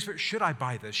 Holy Spirit, should I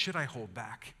buy this? Should I hold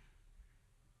back?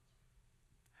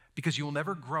 Because you will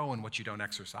never grow in what you don't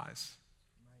exercise.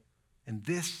 And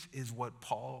this is what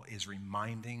Paul is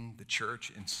reminding the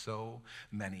church in so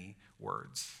many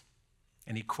words.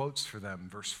 And he quotes for them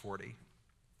verse 40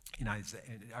 in Isaiah,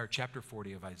 or chapter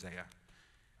 40 of Isaiah.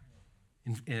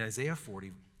 In Isaiah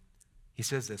 40, he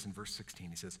says this in verse 16.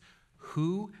 He says,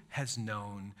 who has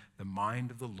known the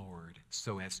mind of the Lord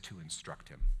so as to instruct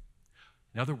him?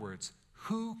 In other words,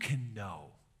 who can know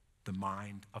the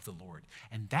mind of the Lord?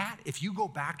 And that, if you go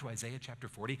back to Isaiah chapter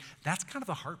 40, that's kind of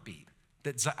the heartbeat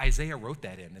that Isaiah wrote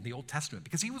that in the Old Testament,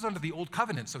 because he was under the Old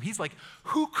Covenant. So he's like,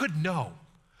 who could know?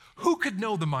 Who could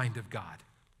know the mind of God?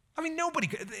 I mean, nobody.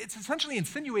 It's essentially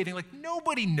insinuating like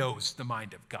nobody knows the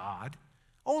mind of God.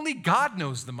 Only God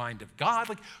knows the mind of God.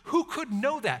 Like, who could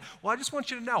know that? Well, I just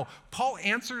want you to know, Paul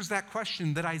answers that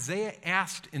question that Isaiah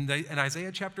asked in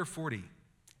Isaiah chapter 40.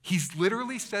 He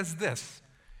literally says this,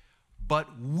 but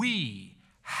we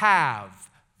have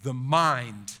the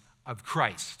mind of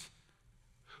Christ.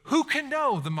 Who can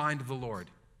know the mind of the Lord?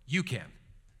 You can.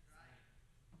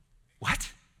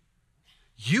 What?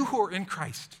 You who are in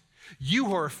Christ. You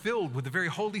who are filled with the very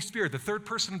Holy Spirit, the third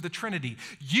person of the Trinity.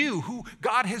 You who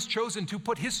God has chosen to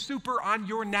put his super on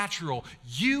your natural.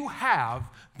 You have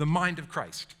the mind of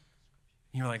Christ.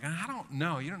 And you're like, I don't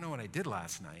know. You don't know what I did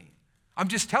last night. I'm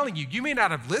just telling you, you may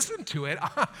not have listened to it,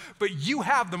 but you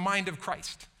have the mind of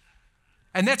Christ.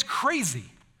 And that's crazy.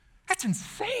 That's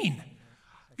insane.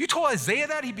 If you told Isaiah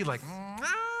that, he'd be like, I'm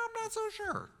not so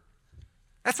sure.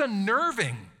 That's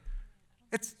unnerving.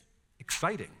 It's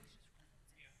exciting.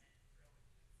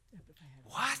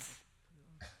 What?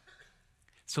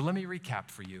 So let me recap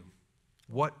for you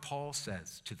what Paul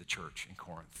says to the church in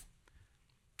Corinth.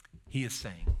 He is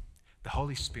saying, the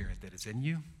Holy Spirit that is in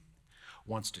you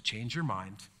wants to change your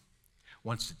mind,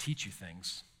 wants to teach you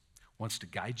things, wants to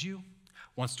guide you,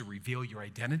 wants to reveal your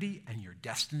identity and your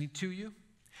destiny to you,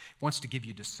 wants to give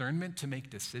you discernment to make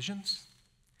decisions,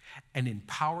 and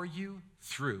empower you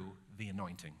through the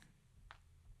anointing.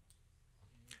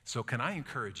 So can I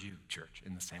encourage you, church,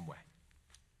 in the same way?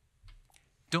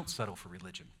 Don't settle for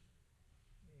religion.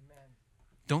 Amen.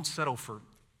 Don't settle for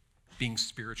being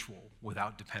spiritual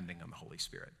without depending on the Holy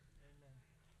Spirit.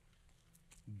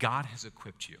 Amen. God has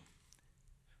equipped you.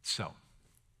 So,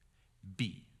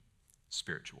 be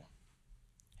spiritual.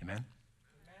 Amen?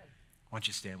 Amen? Why don't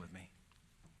you stand with me?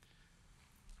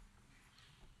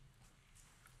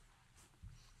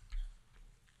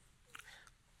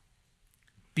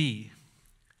 Be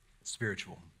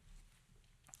spiritual.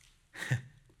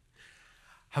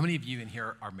 How many of you in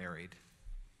here are married?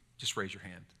 Just raise your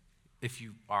hand. If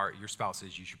you are, your spouse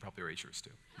is, you should probably raise yours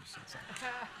too.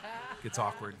 Gets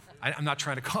awkward. I'm not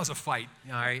trying to cause a fight,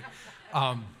 all right?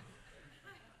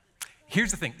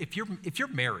 Here's the thing. If you're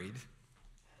married,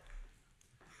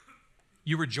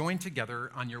 you were joined together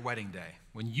on your wedding day.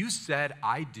 When you said,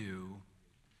 I do,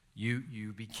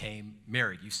 you became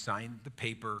married. You signed the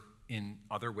paper in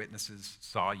other witnesses,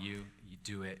 saw you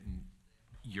do it, and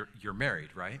you're married,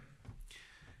 right?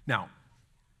 Now,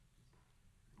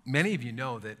 many of you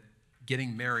know that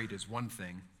getting married is one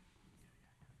thing,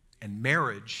 and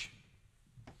marriage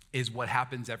is what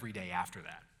happens every day after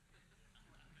that.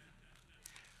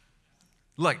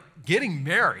 Look, getting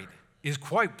married is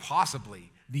quite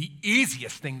possibly the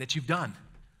easiest thing that you've done,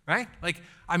 right? Like,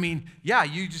 I mean, yeah,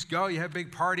 you just go, you have a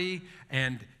big party,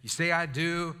 and you say, I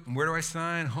do, and where do I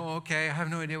sign? Oh, okay, I have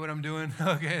no idea what I'm doing.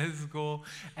 Okay, this is cool.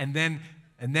 And then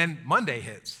Monday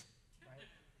hits.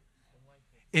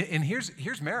 And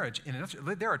here's marriage.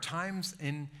 There are times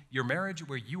in your marriage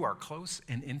where you are close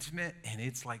and intimate, and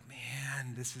it's like,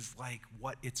 man, this is like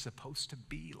what it's supposed to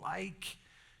be like.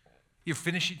 You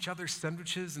finish each other's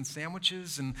sandwiches,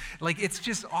 and like it's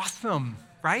just awesome,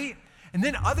 right? And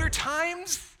then other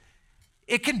times,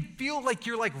 it can feel like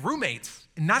you're like roommates,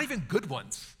 and not even good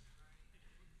ones.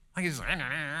 Like it's like,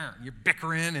 you're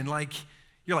bickering, and like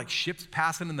you're like ships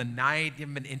passing in the night. You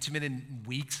haven't been intimate in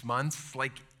weeks, months,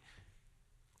 like.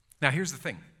 Now, here's the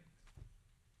thing.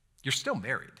 You're still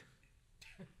married.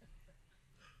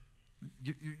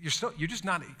 You're just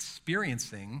not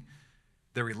experiencing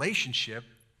the relationship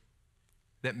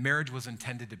that marriage was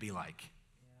intended to be like.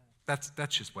 That's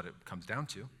just what it comes down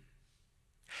to.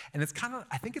 And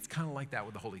I think it's kind of like that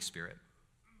with the Holy Spirit.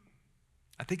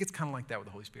 I think it's kind of like that with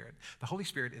the Holy Spirit. The Holy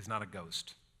Spirit is not a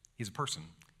ghost. He's a person.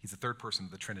 He's the third person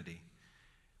of the Trinity,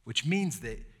 which means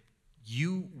that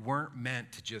you weren't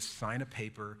meant to just sign a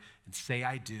paper and say,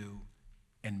 I do,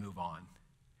 and move on.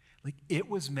 Like, it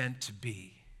was meant to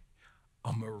be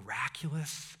a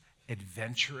miraculous,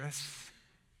 adventurous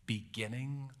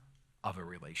beginning of a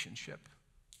relationship.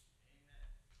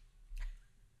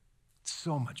 It's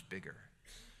so much bigger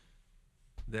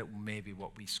than maybe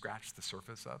what we scratched the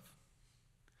surface of.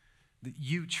 That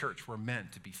you, church, were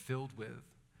meant to be filled with,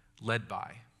 led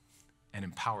by, and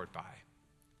empowered by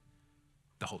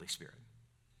the Holy Spirit.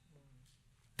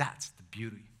 That's the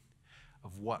beauty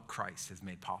of what Christ has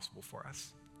made possible for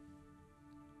us.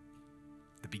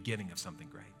 The beginning of something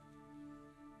great.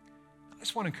 I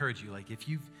just want to encourage you, like if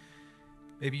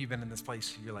maybe you've been in this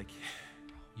place, you're like,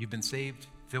 you've been saved,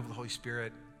 filled with the Holy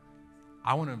Spirit.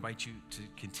 I want to invite you to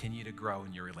continue to grow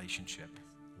in your relationship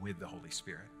with the Holy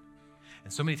Spirit.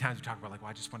 And so many times we talk about like,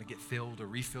 well, I just want to get filled or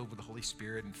refilled with the Holy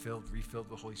Spirit and refilled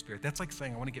with the Holy Spirit. That's like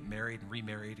saying I want to get married and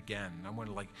remarried again. I want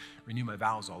to like renew my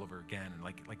vows all over again. And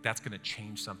like that's going to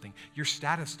change something. Your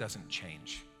status doesn't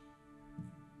change.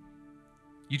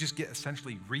 You just get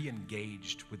essentially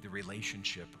re-engaged with the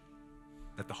relationship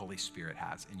that the Holy Spirit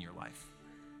has in your life,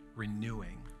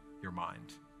 renewing your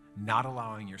mind, not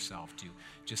allowing yourself to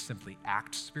just simply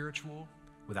act spiritual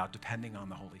without depending on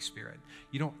the Holy Spirit.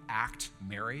 You don't act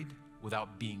married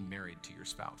without being married to your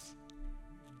spouse.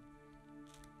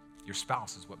 Your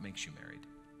spouse is what makes you married.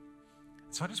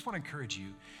 So I just want to encourage you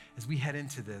as we head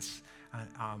into this,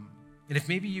 and if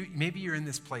maybe you're in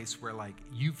this place where like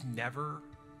you've never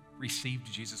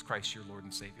received Jesus Christ, your Lord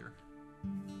and Savior,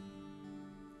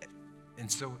 and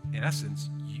so in essence,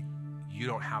 you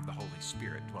don't have the Holy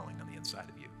Spirit dwelling on the inside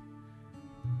of you.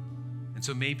 And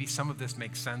so maybe some of this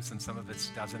makes sense and some of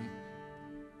it doesn't.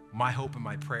 My hope and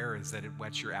my prayer is that it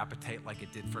whets your appetite like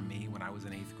it did for me when I was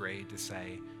in 8th grade to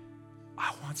say,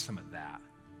 I want some of that.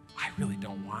 I really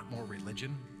don't want more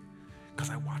religion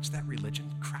because I watch that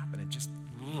religion crap and it just,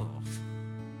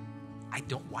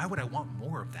 why would I want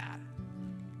more of that?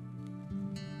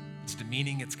 It's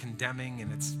demeaning, it's condemning,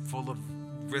 and it's full of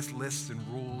lists and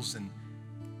rules and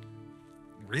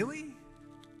really?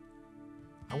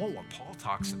 I want what Paul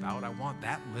talks about. I want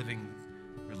that living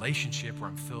relationship where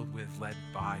I'm filled with, led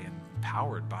by, and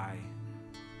powered by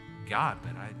God,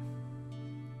 but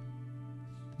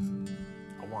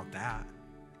I want that.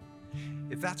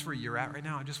 If that's where you're at right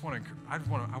now, I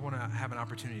want to have an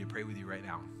opportunity to pray with you right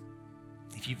now.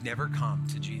 If you've never come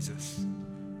to Jesus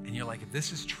and you're like, if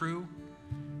this is true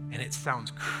and it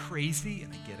sounds crazy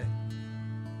and I get it,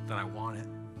 then I want it.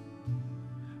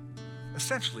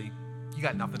 Essentially, you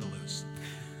got nothing to lose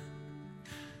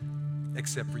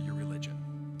except for your religion.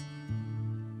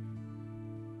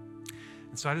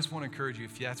 And so I just want to encourage you,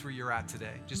 if that's where you're at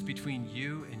today, just between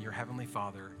you and your Heavenly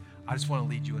Father, I just want to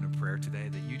lead you in a prayer today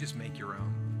that you just make your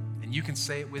own. And you can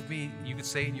say it with me. You can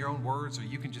say it in your own words, or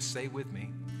you can just say with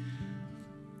me.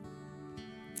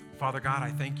 Father God,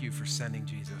 I thank you for sending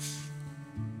Jesus.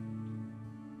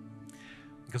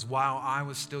 Because while I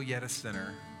was still yet a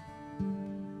sinner,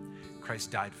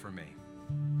 Christ died for me.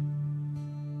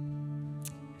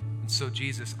 And so,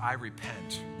 Jesus, I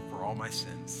repent for all my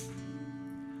sins,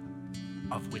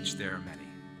 of which there are many.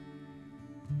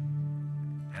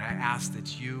 And I ask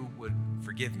that you would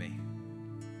forgive me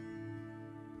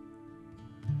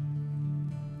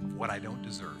of what I don't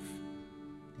deserve.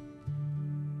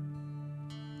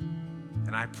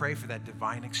 And I pray for that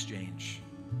divine exchange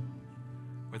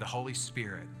where the Holy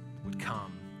Spirit would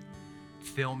come,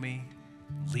 fill me,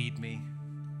 lead me,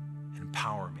 and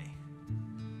empower me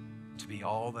to be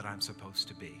all that I'm supposed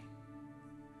to be,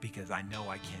 because I know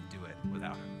I can't do it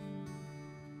without him.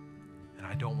 And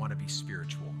I don't want to be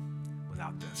spiritual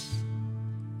without this.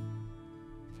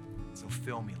 So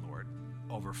fill me, Lord,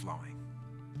 overflowing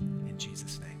in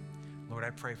Jesus' name. Lord, I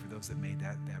pray for those that made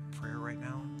that prayer right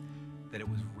now, that it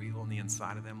was real on the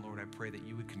inside of them. Lord, I pray that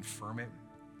you would confirm it.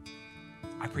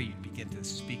 I pray you'd begin to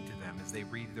speak to them as they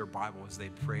read their Bible, as they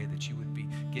pray, that you would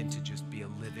begin to just be a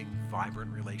living,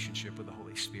 vibrant relationship with the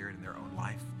Holy Spirit in their own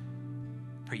life.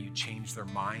 Pray you change their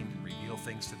mind and reveal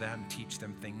things to them, teach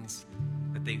them things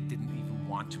that they didn't even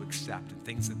want to accept, and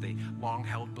things that they long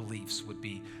held beliefs would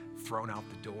be thrown out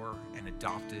the door and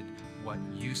adopted what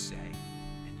you say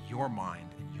and your mind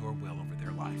and your will over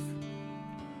their life.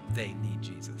 They need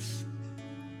Jesus.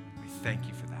 We thank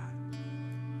you for that.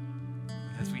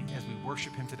 As we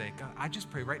worship him today, God, I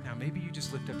just pray right now, maybe you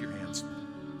just lift up your hands.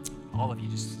 All of you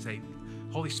just say,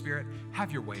 Holy Spirit,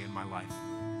 have your way in my life.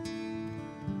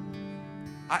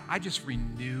 I just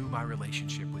renew my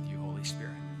relationship with you, Holy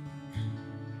Spirit.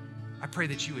 I pray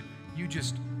that you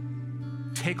just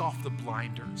take off the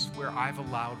blinders where I've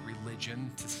allowed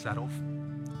religion to settle.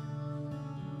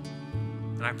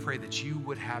 And I pray that you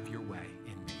would have your way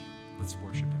in me. Let's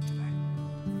worship him today.